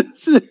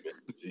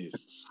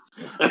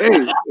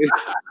 Hey,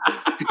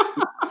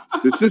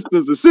 the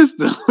system's a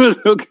system.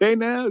 Okay,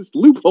 now it's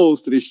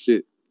loopholes to this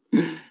shit.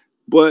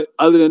 But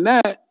other than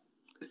that,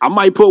 I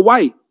might put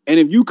white. And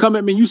if you come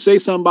at me and you say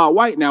something about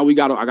white, now I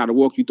gotta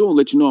walk you through and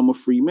let you know I'm a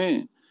free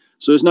man.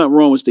 So there's nothing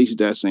wrong with Stacey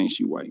Dash saying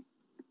she white.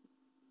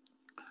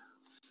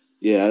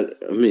 Yeah,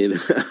 I mean,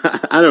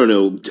 I don't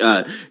know.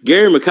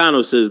 Gary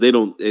McConnell says they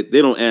don't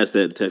ask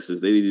that in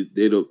Texas. They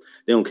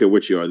don't care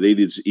what you are. They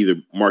just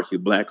either mark you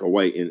black or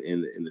white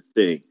in the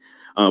thing.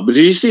 But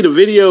did you see the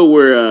video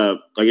where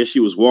I guess she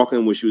was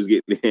walking when she was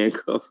getting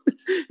handcuffed?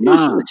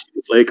 Nah. She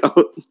was like,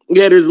 oh,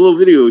 yeah, there's a little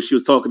video. She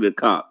was talking to the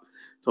cop.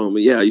 Told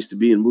me, yeah, I used to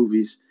be in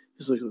movies. He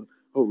was like,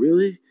 oh,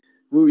 really?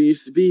 Where we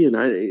used to be, and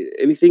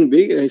anything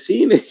big I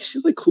seen it.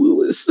 She's like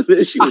clueless. And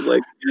then she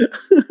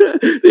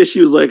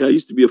was like, I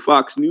used to be a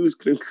Fox News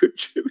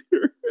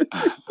contributor.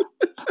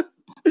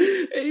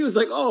 And he was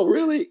like, oh,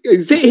 really?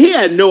 He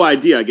had no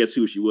idea, I guess,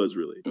 who she was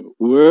really.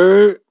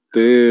 Word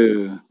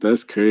there.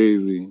 That's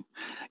crazy.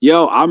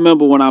 Yo, I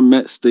remember when I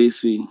met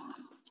Stacey.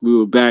 We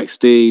were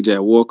backstage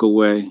at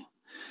Walkaway.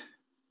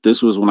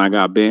 This was when I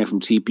got banned from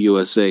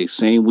TPUSA,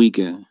 same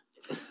weekend.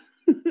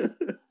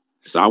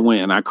 So I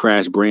went and I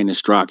crashed Brandon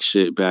Strock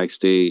shit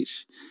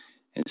backstage.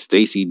 And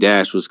Stacey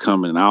Dash was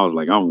coming. And I was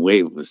like, I'm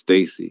waiting for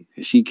Stacey.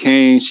 And she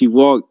came, she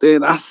walked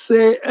in. I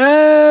said,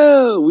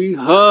 oh, we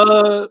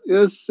hugged. You know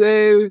what I'm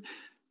saying?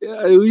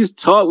 Yeah, we just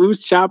talked. We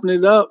was chopping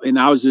it up. And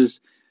I was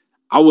just,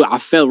 I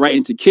fell right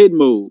into kid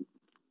mode.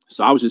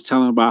 So I was just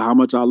telling her about how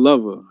much I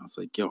love her. I was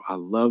like, yo, I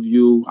love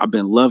you. I've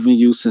been loving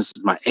you since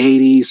my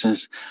 80s,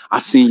 since I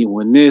seen you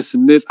in this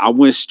and this. I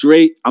went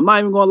straight. I'm not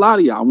even going to lie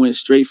to you. I went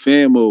straight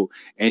fan mode.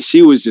 And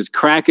she was just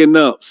cracking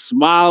up,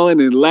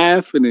 smiling and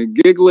laughing and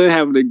giggling,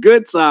 having a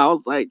good time. I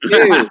was like,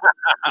 yeah.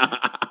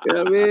 You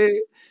know what I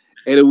mean?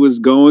 And it was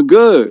going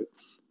good.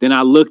 Then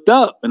I looked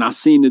up and I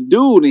seen the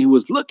dude and he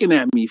was looking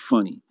at me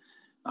funny.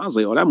 I was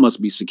like, oh, that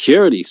must be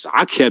security. So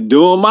I kept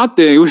doing my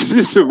thing, which is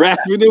just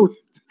rapping it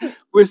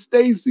with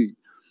Stacy.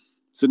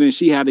 So then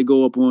she had to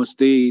go up on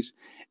stage,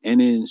 and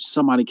then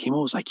somebody came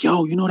over, was like,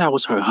 yo, you know that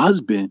was her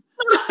husband.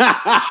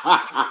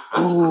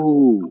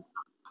 Oh.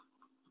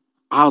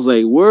 I was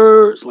like,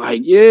 words?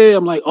 Like, yeah.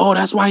 I'm like, oh,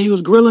 that's why he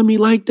was grilling me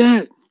like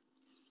that.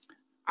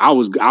 I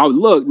look,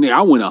 nigga,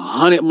 I went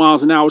 100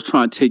 miles an hour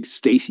trying to take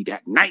Stacy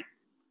that night.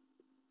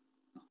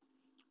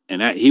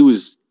 And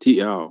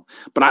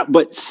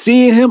but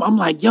seeing him, I'm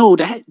like, yo,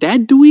 that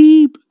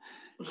dweeb.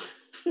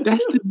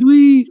 That's the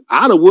dweeb.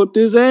 I'd have whooped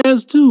his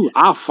ass too.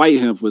 I'll fight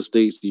him for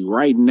Stacy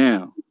right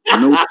now.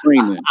 No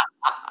training.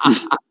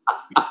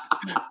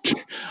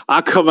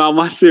 I'll come out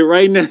my shit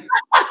right now.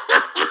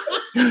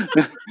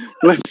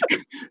 Let's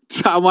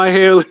tie my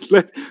hair.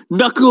 Let's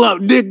knuckle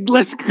up, Nick.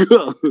 Let's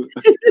go.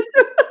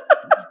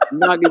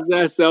 Knock his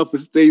ass out for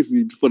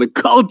Stacy for the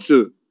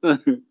culture. For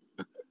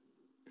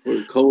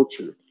the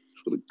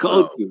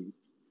culture.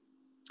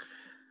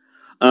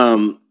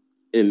 And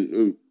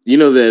you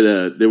know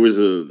that there was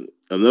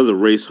another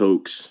race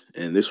hoax,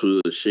 and this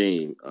was a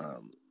shame.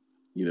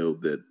 You know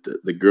that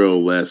the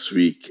girl last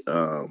week,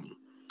 the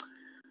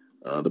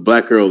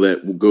black girl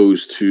that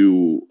goes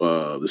to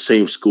the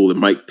same school that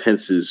Mike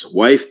Pence's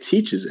wife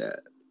teaches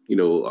at. You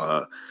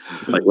know,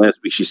 like last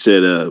week she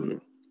said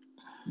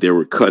they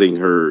were cutting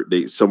her.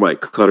 Somebody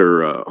cut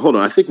her. Hold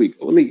on,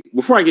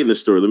 before I get in the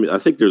story. I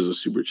think there's a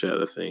super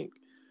chat. I think.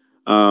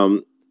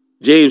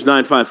 James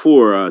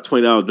 954,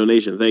 $20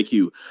 donation. Thank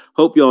you.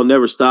 Hope y'all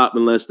never stop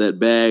unless that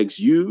bag's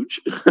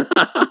huge.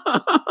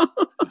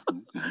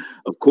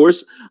 Of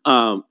course.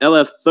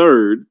 LF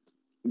Third.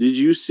 Did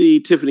you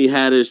see Tiffany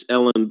Haddish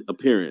Ellen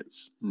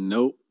appearance?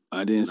 Nope,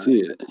 I didn't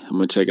see it. I'm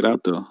gonna check it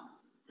out though.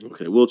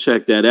 Okay, we'll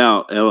check that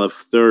out. LF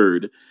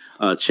Third.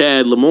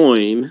 Chad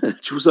Lemoyne.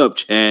 What's up,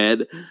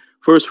 Chad?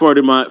 First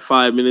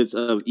 45 minutes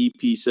of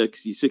EP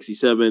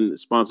 67,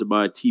 sponsored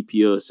by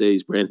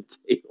TPUSA's Brandon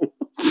Tatum.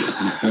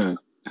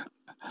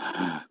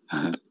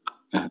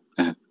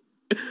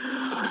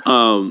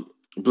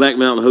 Black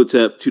Mountain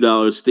Hotep,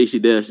 $2. Stacey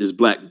Dash is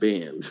black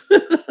band.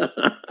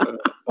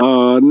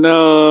 Oh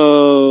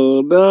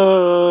no,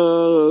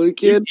 you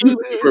can't do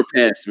it. For a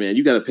pass, man.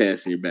 You got a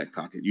pass in your back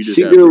pocket.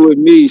 She good with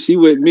me. She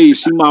with me.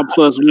 She my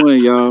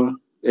 +1, y'all.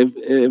 If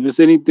it's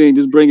anything,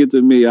 just bring it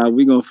to me.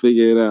 We gonna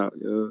figure it out,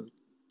 yo.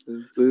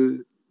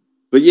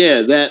 But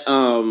yeah,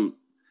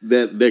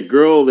 that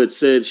girl that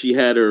said she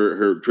had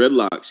her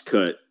dreadlocks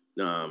cut,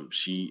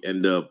 she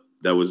ended up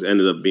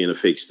being a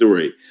fake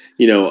story.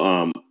 You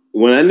know,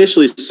 when I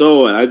initially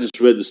saw it, I just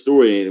read the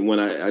story, and when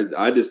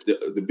I just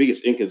the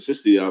biggest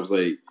inconsistency, I was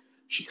like,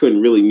 she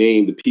couldn't really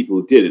name the people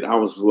who did it. I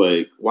was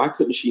like, why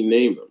couldn't she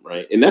name them,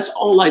 right? And that's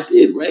all I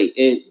did, right?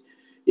 And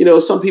you know,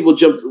 some people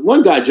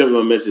one guy jumped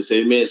on my message and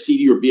said, man,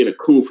 CD, you're being a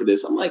coon for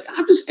this. I'm like,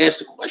 I just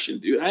asked a question,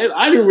 dude.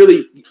 I didn't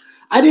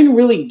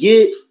really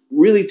get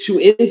really too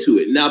into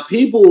it. Now,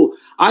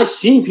 I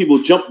seen people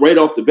jump right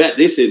off the bat.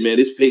 They said, man,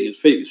 it's fake, it's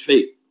fake, it's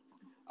fake.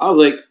 I was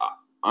like,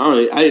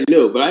 I didn't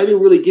know, but I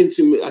didn't really get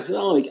into it. I said,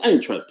 I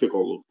didn't try to pick on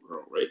a little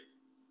girl, right?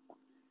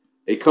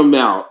 It come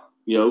out,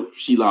 you know,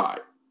 she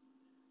lied.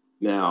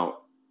 Now,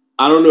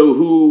 I don't know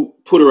who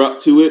put her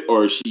up to it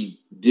or she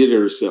did it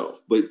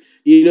herself, but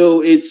you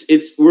know,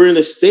 we're in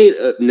a state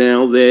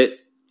now that,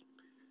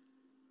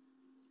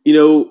 you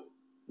know,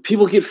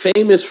 people get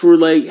famous for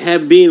like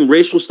being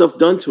racial stuff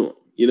done to them.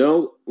 You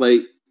know,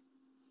 like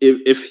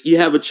if you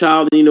have a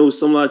child, and you know,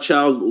 some of our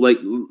child like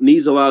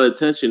needs a lot of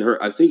attention.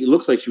 I think it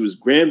looks like she was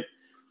being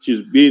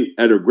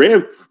at her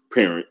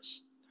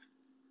grandparents.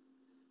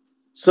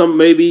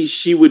 Maybe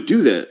she would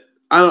do that.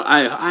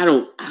 I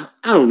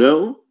don't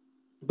know,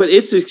 but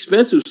it's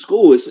expensive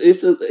school. It's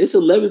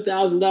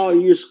 $11,000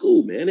 a year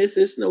school, man.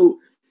 It's no.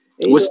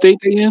 What state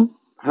they in?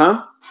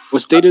 Huh?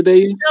 What state are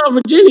they in? No,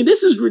 Virginia.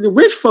 This is the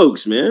rich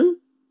folks, man.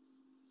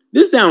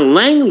 This down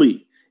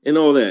Langley and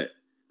all that.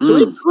 So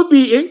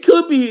it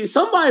could be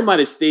somebody might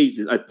have staged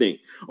it, I think,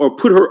 or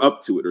put her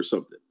up to it or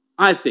something.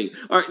 I think,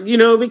 or you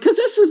know, because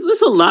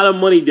there's a lot of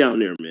money down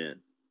there, man.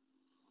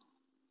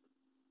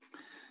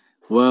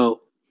 Well,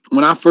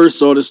 when I first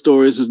saw the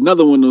story, this is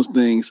another one of those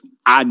things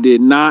I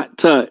did not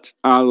touch.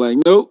 I was like,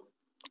 nope,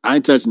 I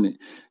ain't touching it.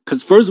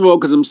 Because first of all,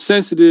 because I'm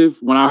sensitive,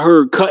 when I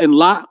heard cutting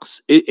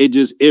locks, it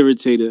just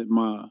irritated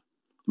my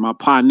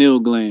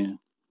pineal gland.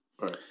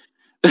 Right.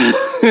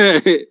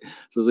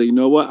 So I was like, you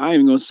know what? I ain't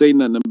even gonna say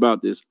nothing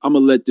about this. I'm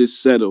gonna let this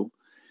settle.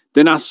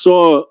 Then I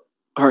saw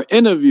her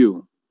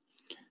interview,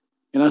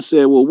 and I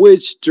said, well,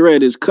 which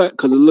dread is cut?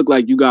 Because it looked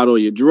like you got all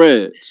your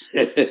dreads.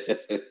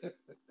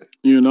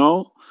 You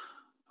know?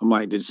 I'm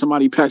like, did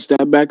somebody patch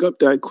that back up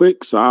that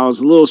quick? So I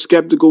was a little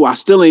skeptical. I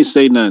still ain't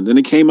say nothing. Then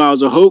it came out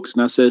as a hoax,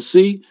 and I said,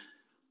 see,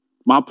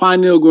 my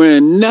pineal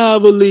gland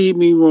never lead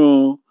me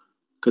wrong,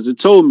 because it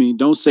told me,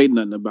 don't say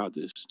nothing about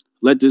this.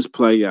 Let this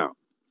play out.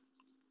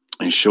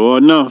 And sure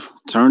enough,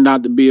 turned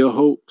out to be a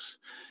hoax.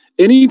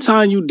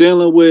 Anytime you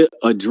dealing with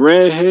a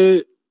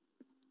dreadhead,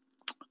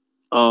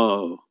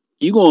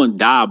 you're going to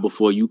die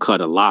before you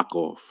cut a lock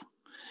off.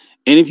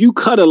 And if you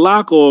cut a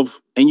lock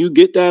off and you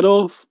get that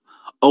off,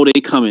 oh,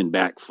 they coming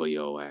back for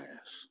your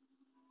ass.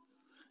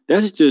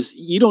 That's just,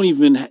 you don't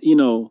even,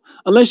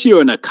 unless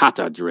you're an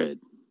Akata dread.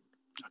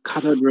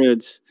 Akata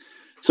dreads,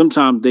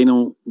 sometimes they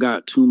don't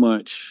got too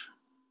much.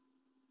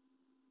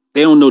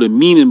 They don't know the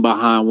meaning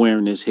behind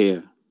wearing this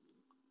hair.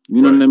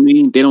 You know what I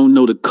mean? They don't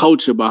know the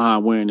culture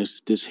behind wearing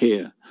this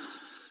hair.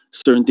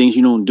 Certain things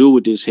you don't do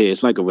with this hair.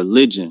 It's like a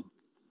religion.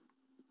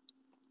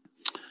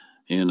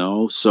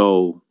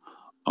 So,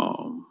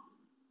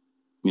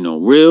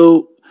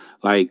 real,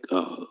 like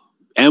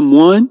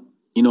M1,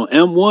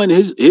 M1,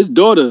 his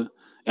daughter,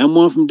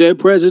 M1 from Dead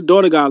Prez, his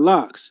daughter got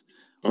locks.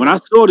 When I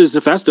saw this,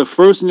 if that's the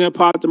first thing that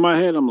popped in my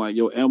head, I'm like,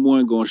 yo,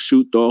 M1 gonna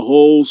shoot the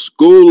whole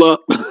school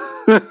up.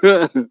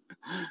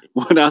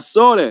 When I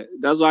saw that,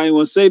 that's why I didn't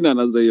want to say nothing.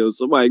 I was like, yo,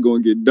 somebody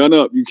gonna get done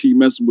up. You keep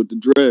messing with the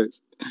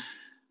dreads.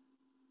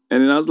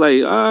 And then I was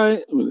like, all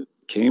right, when it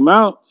came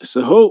out, it's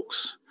a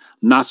hoax.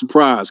 I'm not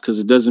surprised, because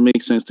it doesn't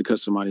make sense to cut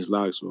somebody's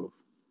locks off.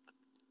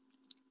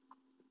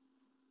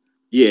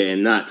 Yeah,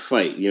 and not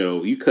fight.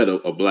 You cut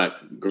a black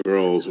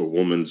girl's or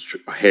woman's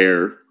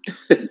hair.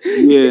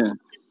 Yeah.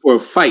 For a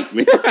fight,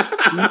 man.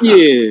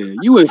 Yeah,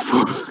 you ain't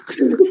for.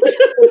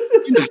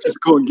 You're not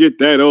just gonna get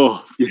that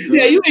off.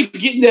 Yeah, you ain't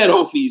getting that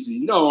off easy.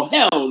 No,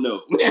 hell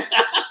no.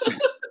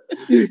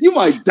 You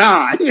might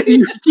die.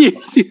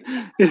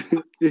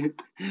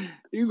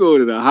 You go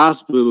to the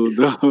hospital,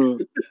 dog.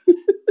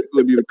 You're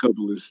gonna need a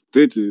couple of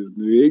stitches.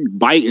 They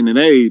biting and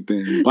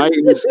everything,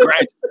 biting and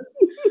scratching.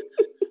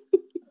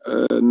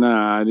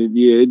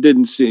 It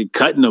didn't see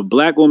cutting a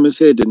black woman's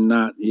hair did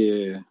not.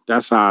 Yeah,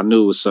 that's how I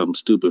knew it was something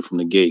stupid from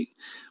the gate.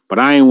 But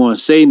I ain't want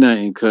to say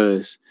nothing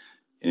because,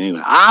 oh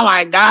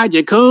my God,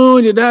 you're cool,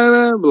 you're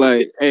da-da-da.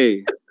 Like,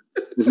 hey,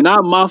 it's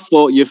not my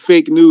fault. Your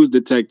fake news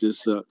detector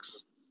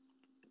sucks.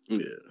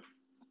 Yeah.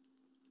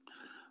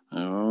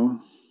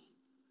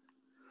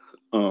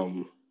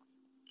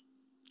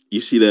 You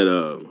see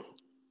that?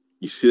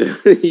 You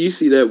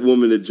see that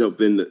woman that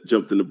jumped in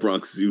the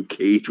Bronx Zoo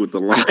cage with the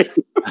lion.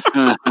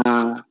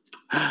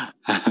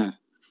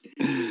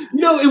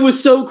 It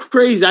was so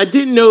crazy. I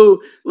didn't know.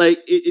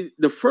 Like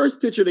the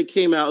first picture that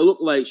came out, it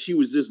looked like she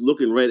was just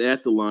looking right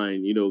at the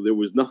lion. There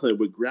was nothing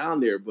but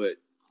ground there. But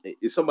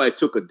somebody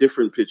took a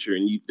different picture,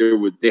 and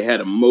they had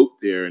a moat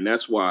there, and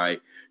that's why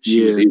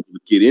she was able to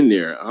get in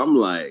there. I'm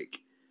like,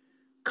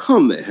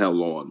 come the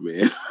hell on,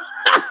 man.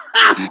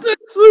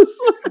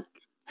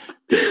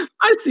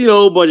 I seen a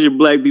whole bunch of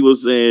black people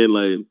saying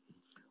like,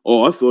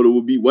 "Oh, I thought it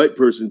would be white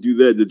person do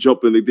that to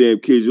jump in the damn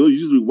cage. Oh,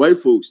 usually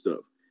white folk stuff."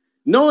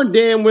 Knowing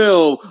damn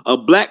well a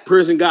black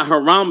person got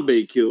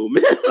Harambe killed,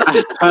 man.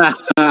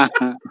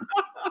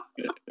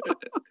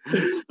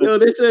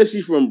 They said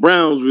she's from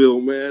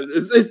Brownsville, man.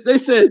 They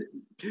said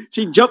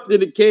she jumped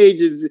in the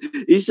cage. And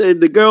he said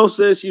the girl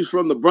says she's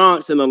from the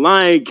Bronx, and the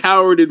lion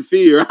cowered in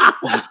fear.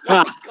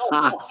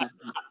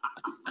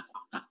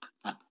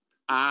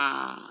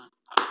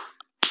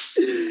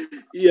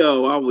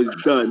 Yo, I was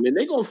done, man.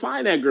 They gonna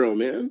find that girl,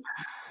 man.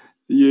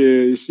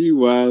 Yeah, she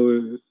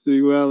wildin'.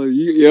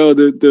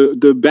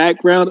 The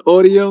background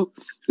audio.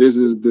 This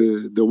is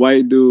the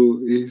white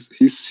dude.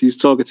 He's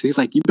talking to. He's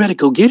like, you better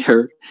go get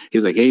her.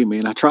 He's like, hey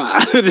man, I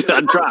tried.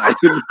 I tried.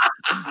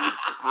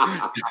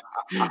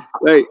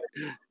 Like,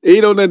 he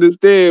don't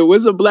understand.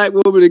 What's a black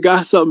woman that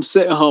got something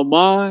set in her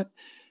mind?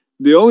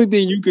 The only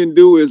thing you can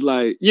do is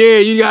like, yeah,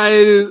 you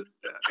guys.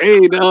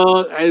 Hey,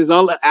 dog, it's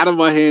all out of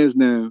my hands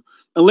now.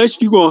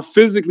 Unless you're gonna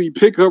physically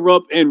pick her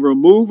up and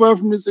remove her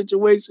from the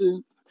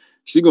situation.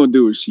 She gonna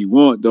do what she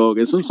want, dog.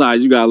 And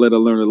sometimes you gotta let her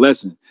learn a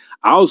lesson.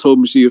 I was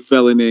hoping she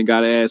fell in there and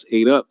got her ass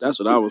ate up. That's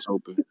what I was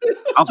hoping.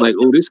 I was like,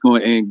 oh, this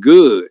gonna end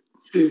good.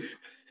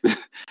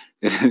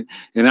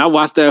 And I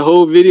watched that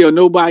whole video.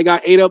 Nobody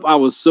got ate up. I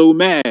was so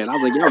mad. I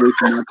was like, y'all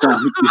wasting my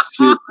time with this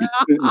shit.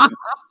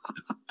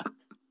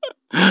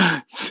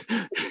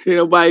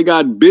 Nobody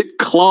got bit,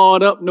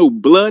 clawed up, no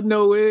blood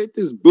nowhere.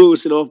 This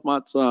bullshit off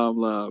my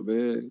timeline,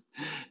 man.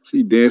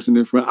 She dancing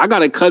in front. I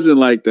got a cousin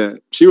like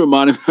that. She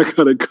reminded me I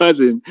got a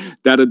cousin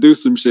that'll do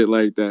some shit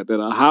like that.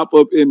 That'll hop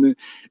up in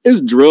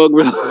it's drug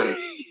related.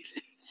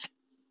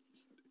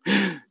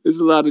 There's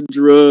a lot of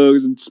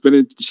drugs and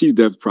spending. She's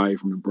definitely probably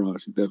from the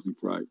Bronx. She's definitely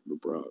probably from the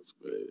Bronx,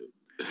 man.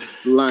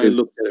 The lion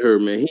looked at her,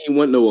 man. He didn't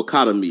want no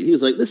Okada meat. He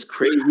was like, this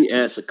crazy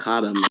ass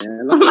Okada,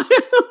 man.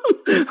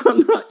 I'm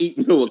not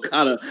eating no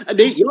Okada.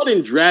 Y'all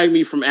didn't drag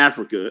me from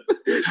Africa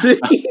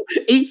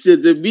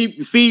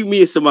to feed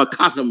me some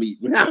Okada meat.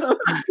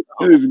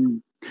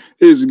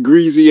 His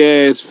greasy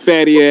ass,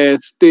 fatty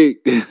ass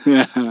stick.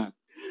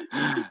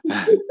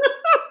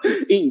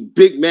 Eating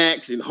Big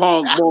Macs and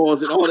hog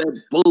balls and all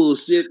that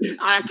bullshit.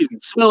 I can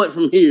smell it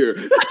from here.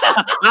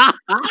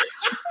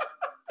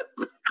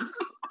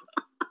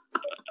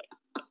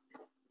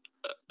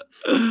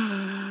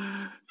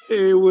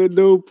 Ain't with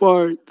no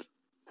parts.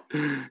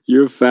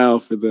 You're foul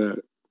for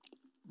that.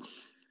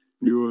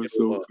 You are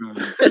so foul.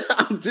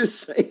 I'm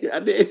just saying.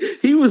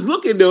 He was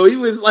looking though. He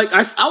was like,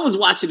 I was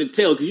watching the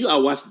tail because I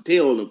watch the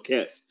tail on them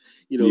cats.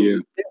 You know, they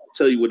don't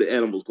tell you what the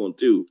animal's going to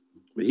do.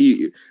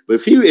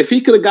 But if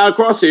he could have got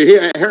across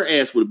here, her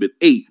ass would have been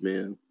 8,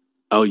 man.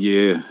 Oh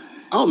yeah.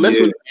 I don't mess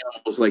with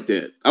animals like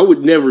that. I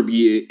would never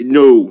be.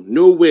 No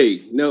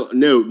way. No,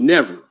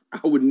 never.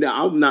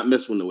 I'm not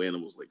messing with no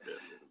animals like that.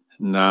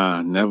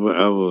 Nah, never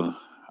ever.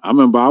 I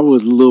remember I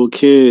was a little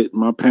kid.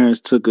 My parents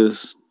took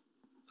us,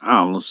 I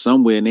don't know,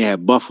 somewhere, and they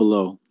had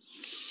buffalo.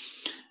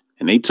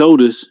 And they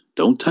told us,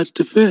 don't touch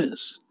the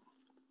fence.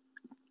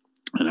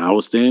 And I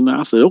was standing there.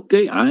 I said,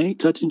 okay, I ain't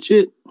touching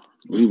shit.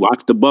 We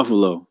watched the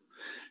buffalo.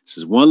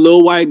 This one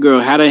little white girl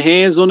had her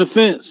hands on the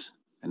fence.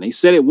 And they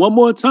said it one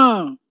more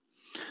time.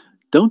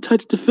 Don't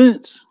touch the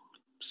fence.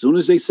 As soon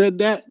as they said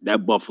that,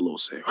 that buffalo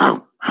said,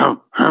 "How,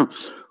 how, how."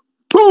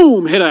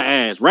 Boom, hit her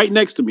ass right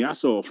next to me. I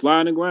saw her fly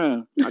on the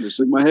ground. I just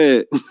shook my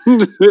head.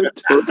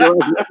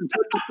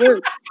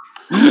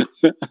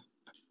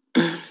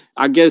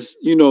 I guess,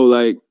 you know,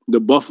 like the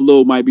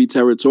buffalo might be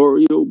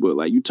territorial, but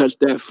like you touch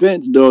that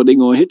fence, dog, they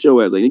gonna hit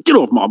your ass. Like, get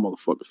off my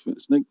motherfucking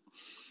fence, nigga.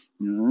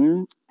 You know what I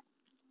mean?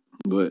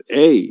 But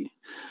hey,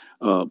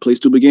 play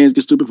stupid games,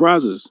 get stupid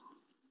prizes.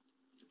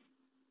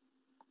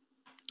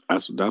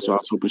 That's why I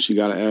was hoping she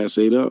got her ass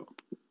ate up.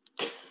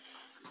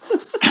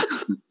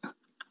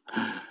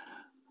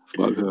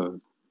 Fuck her.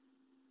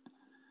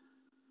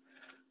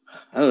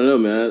 I don't know,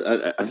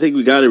 man. I think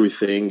we got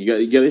everything.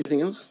 You got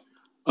anything else?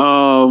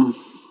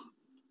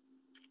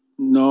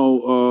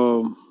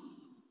 No.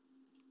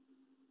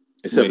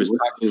 Except it's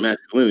Toxic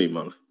Masculinity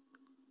Month.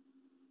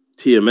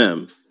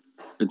 TMM.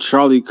 And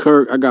Charlie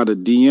Kirk, I got a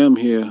DM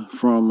here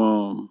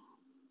from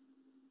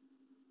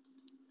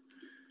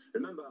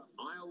Remember,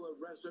 Iowa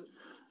resident.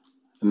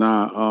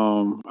 Nah,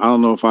 I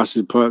don't know if I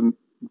should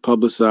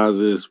publicize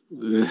this.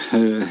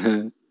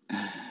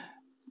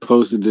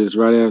 Posted this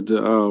right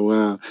after. Oh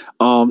wow.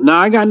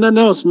 Nah, I got nothing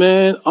else,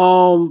 man.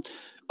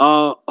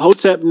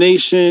 Hotep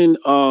Nation,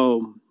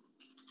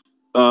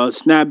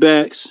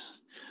 snapbacks,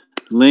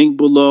 link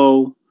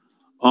below.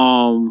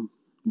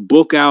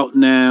 Book out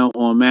now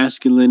on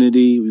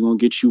masculinity. We're gonna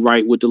get you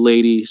right with the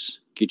ladies,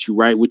 get you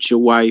right with your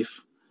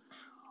wife.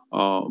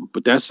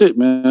 But that's it,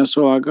 man. That's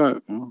all I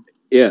got.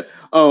 Yeah.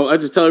 Oh, I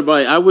just tell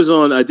everybody I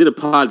did a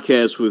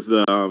podcast with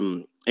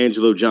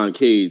Angelo John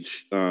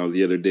Cage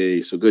the other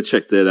day, so go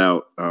check that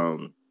out.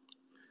 I'll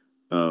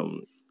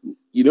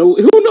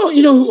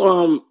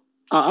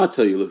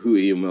tell you who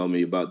emailed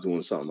me about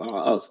doing something.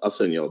 I'll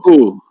send y'all.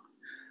 Cool.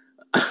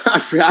 I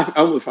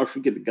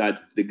forget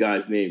the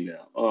guy's name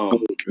now.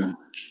 Okay.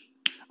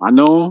 I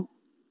know him.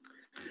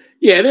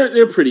 Yeah,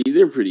 they're pretty.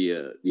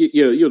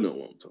 You'll know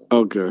what I'm talking about.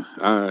 Okay.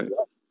 All right.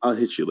 I'll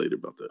hit you later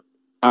about that.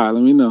 All right.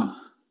 Let me know.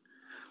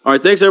 All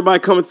right. Thanks everybody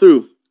coming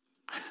through.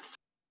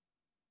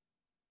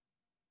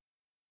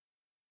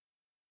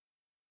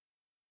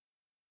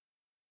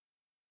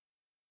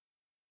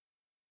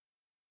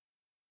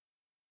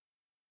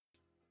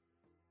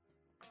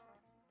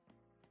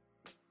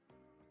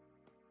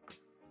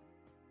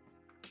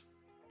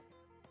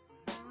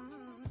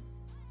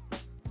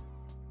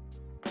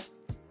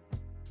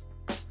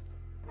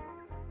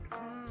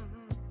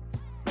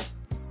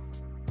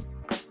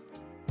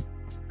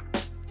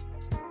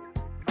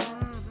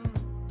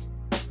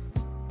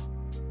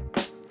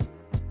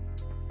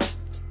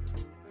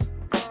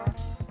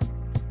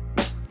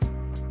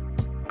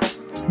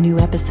 New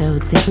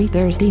episodes every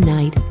Thursday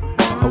night.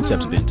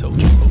 Hotep's been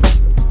told you.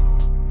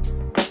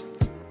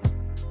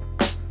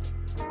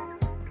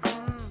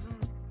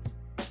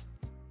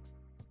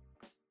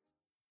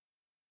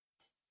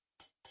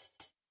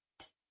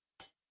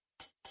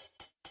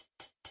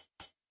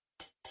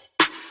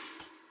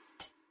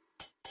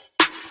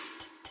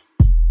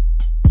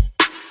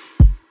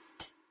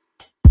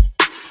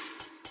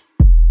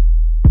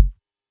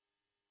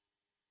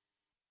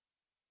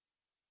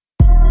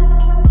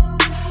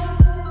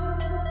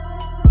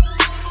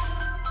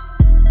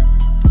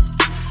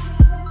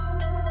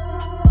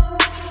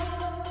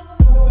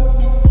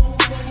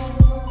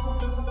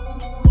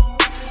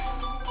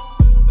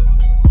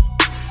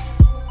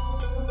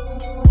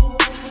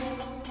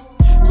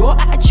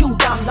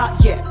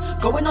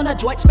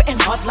 Joint spitting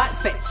hard like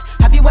fits.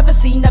 Have you ever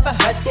seen, never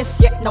heard this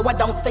yet? No, I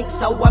don't think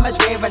so. I'm as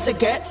rare as it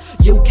gets.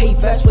 UK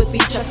verse with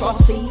feature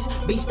cross seas.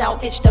 Beast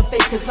out, itched and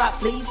fakers like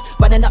fleas.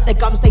 Running up their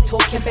gums, they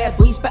talking bare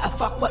breeze. Better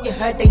fuck what you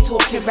heard, they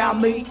talking round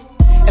me.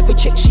 Every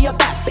chick, she a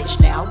bad bitch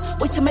now.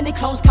 Way too many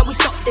clones, can we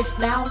stop this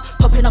now?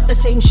 Popping off the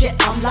same shit,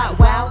 I'm like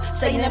wow.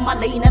 Staying in my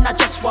lane and I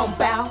just won't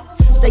bow.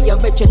 Stay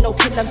original,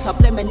 kill them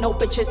subliminal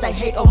bitches. They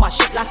hate on my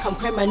shit like I'm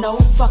criminal.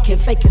 Fucking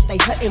fakers, they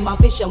hurting my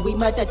vision. We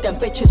murdered them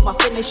bitches, my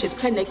finish is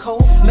clinical.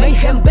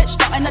 Mayhem bitch,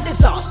 starting a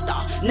disaster.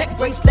 Neck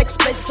brace, leg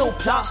splits, all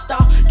plaster.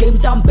 Game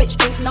done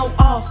bitch, ain't no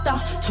after.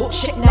 Talk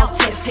shit now,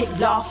 test, take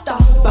laughter.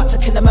 About to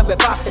kill them and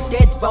revive the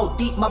dead. Roll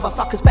deep,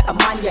 motherfuckers, better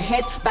mind your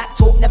head. Back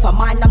talk, never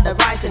mind, I'm the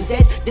rising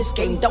dead. This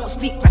game don't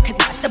sleep,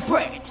 recognize the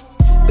bread.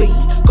 B,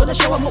 gonna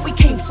show them what we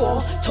came for.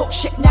 Talk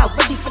shit now,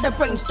 ready for the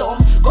brainstorm.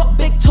 Got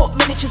big talk,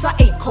 miniatures like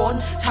Acorn.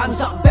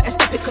 Time's up, better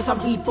step it cause I'm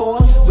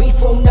reborn.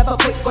 Reform, never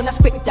quit, gonna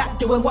spit that.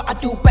 Doing what I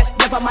do best,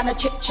 never mind a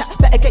chit chat.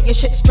 Better get your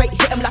shit straight,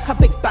 hit him like a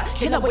big bat.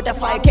 Killer with the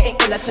fire, getting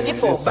iller till you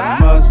fall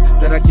back. It's a must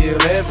that I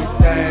kill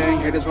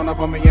everything. Haters run up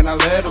on me and I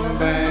let them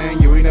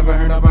bang. You ain't never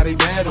heard nobody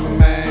better,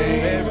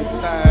 man.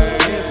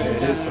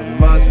 It's a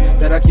must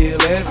that I kill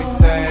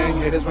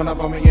everything. Haters run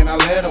up on me and I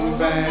let them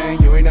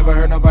bang. You ain't never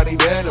heard nobody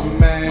better,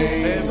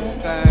 man.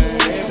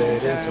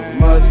 Said it's a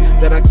must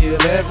that I kill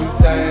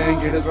everything.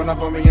 Haters run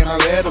up on me and I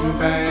let them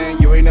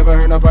bang. You ain't never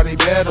heard nobody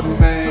better,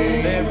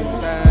 man.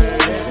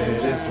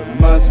 Said it's a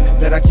must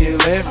that I kill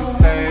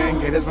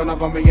everything. Haters run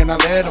up on me and I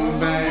let them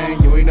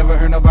bang. You ain't never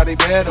heard nobody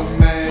better,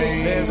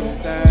 man.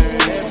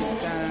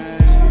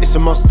 It's a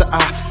must that I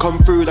come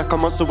through like a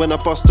monster when I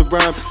bust a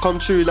rhyme. Come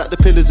true like the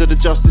pillars of the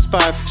Justice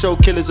 5. Show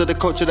killers of the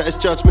culture that it's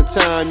judgment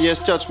time.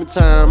 Yes, judgment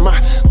time. I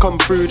come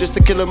through just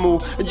to kill them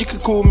all. And you can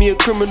call me a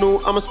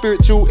criminal. I'm a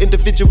spiritual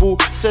individual.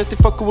 So if they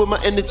fucking with my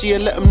energy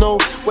and let them know.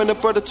 When a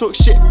brother talks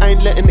shit, I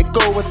ain't letting it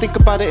go. I think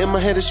about it in my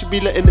head, I should be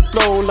letting it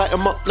blow. Light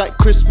 'em up like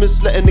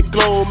Christmas, letting it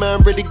glow.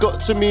 Man really got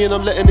to me and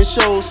I'm letting it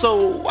show.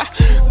 So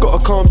gotta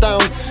calm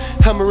down.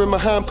 Hammer in my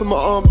hand, put my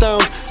arm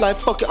down. Like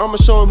fuck it, I'ma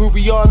show 'em who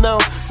we are now.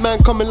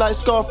 Man coming like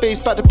Scarface,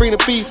 back to bring the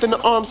beef in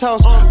the arms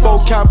house.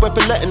 Vocab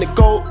weapon, letting it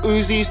go.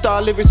 Uzi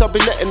style lyrics, I'll be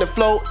letting it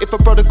flow. If a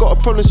brother got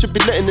a problem, should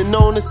be letting it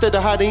known. Instead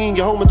of hiding in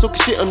your home and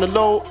talking shit on the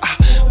low.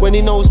 When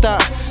he knows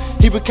that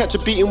he would catch a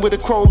beating with a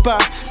chrome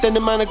bat. Then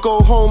the man would go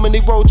home and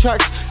they roll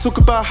tracks. Talk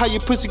about how your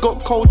pussy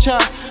got cold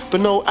chat.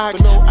 But no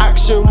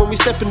action when we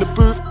step in the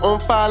booth. On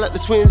fire like the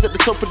twins at the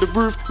top of the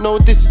roof. No,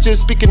 this is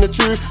just speaking the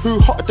truth. Who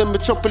hotter than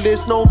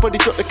Metropolis? Nobody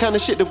got the kind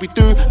of shit that we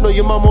do. Know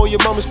your mum or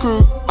your mama's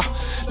crew.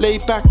 Lay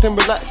back then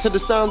relax to the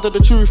sound of the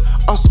truth.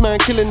 Us man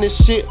killing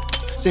this shit.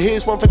 So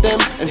here's one for them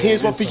and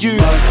here's one for you.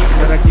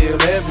 That I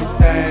kill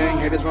everything.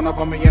 Haters run up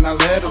on me and I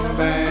let them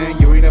bang.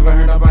 You ain't never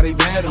heard nobody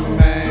better,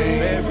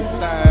 man.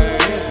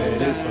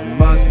 It's a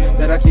must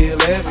that I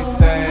kill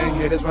everything.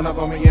 Haters run up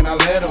on me and I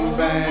let them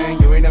bang.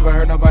 You ain't never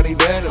heard nobody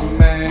better,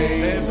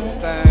 man.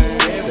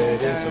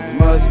 Said it's a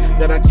must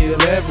that I kill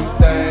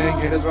everything.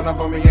 Haters run up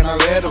on me and I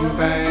let them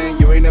bang.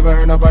 You ain't never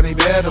heard nobody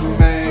better,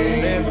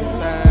 man.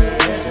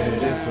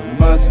 Said it's a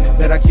must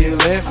that I kill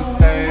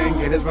everything.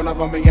 Haters run up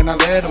on me and I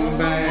let them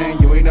bang.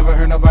 You ain't never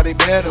heard nobody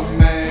better,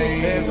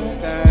 man.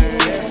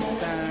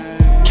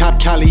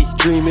 Cali,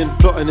 dreaming,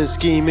 plotting and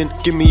scheming.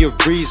 Give me a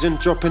reason.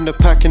 Dropping the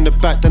pack in the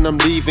back, then I'm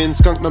leaving.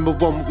 Skunk number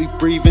one, what we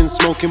breathing.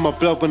 Smoking my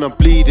blood when I'm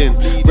bleeding.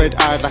 Red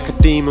eyed like a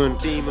demon.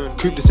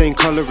 Coupe the same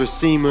colour as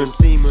semen.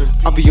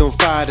 I be on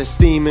fire, they're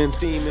steaming.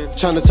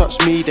 Trying to touch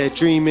me, they're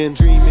dreaming.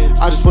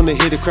 I just wanna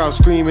hear the crowd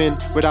screaming.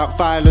 Without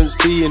violence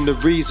being the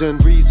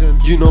reason.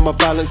 You know my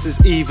balance is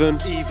even.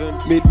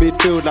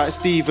 Midfield like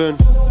Steven.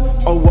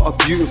 Oh, what a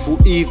beautiful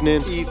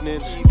evening.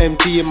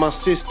 Empty in my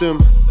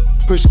system.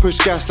 Push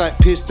gas like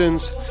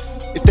pistons.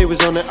 If they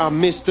was on it, I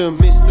missed them.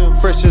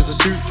 Fresh as a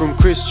suit from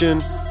Christian.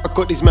 I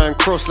got these man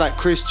crossed like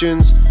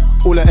Christians.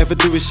 All I ever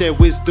do is share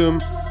wisdom.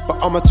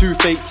 But I'm a too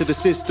fake to the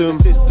system.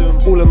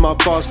 All of my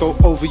bars go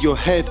over your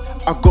head.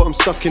 I got them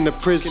stuck in the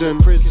prison.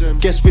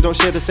 Guess we don't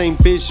share the same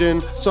vision.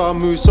 So I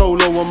move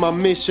solo on my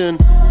mission.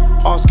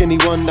 Ask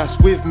anyone that's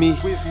with me.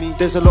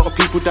 There's a lot of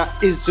people that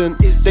isn't.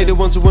 They the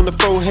ones who wanna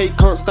throw hate,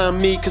 can't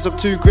stand me cause I'm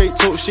too great.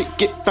 Talk shit,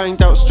 get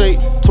banged out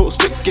straight. Talk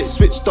slick, get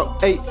switched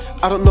up 8.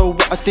 I don't know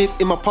what I did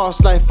in my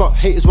past life, but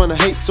haters wanna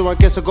hate, so I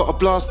guess I got a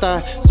blast eye.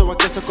 That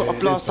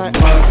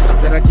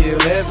I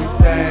kill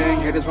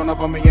everything. Haters run up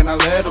on me and I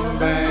let them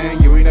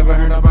bang. You ain't never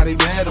heard nobody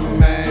better,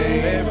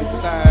 man.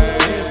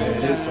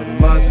 It's a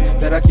must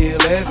that I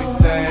kill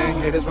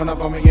everything. Haters run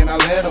up on me and I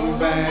let them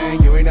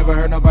bang. You ain't never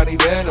heard nobody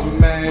better,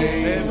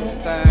 man.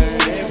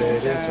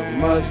 Said it's a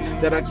must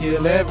that I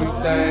kill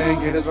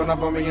everything. Haters run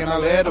up on me and I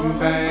let them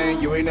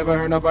bang. You ain't never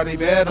heard nobody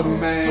better,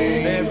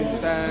 man.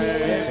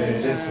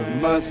 Said it's a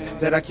must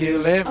that I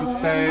kill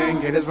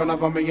everything. Haters run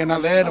up on me and I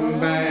let them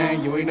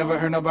bang. You ain't never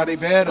heard nobody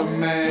better,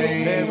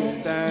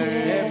 man.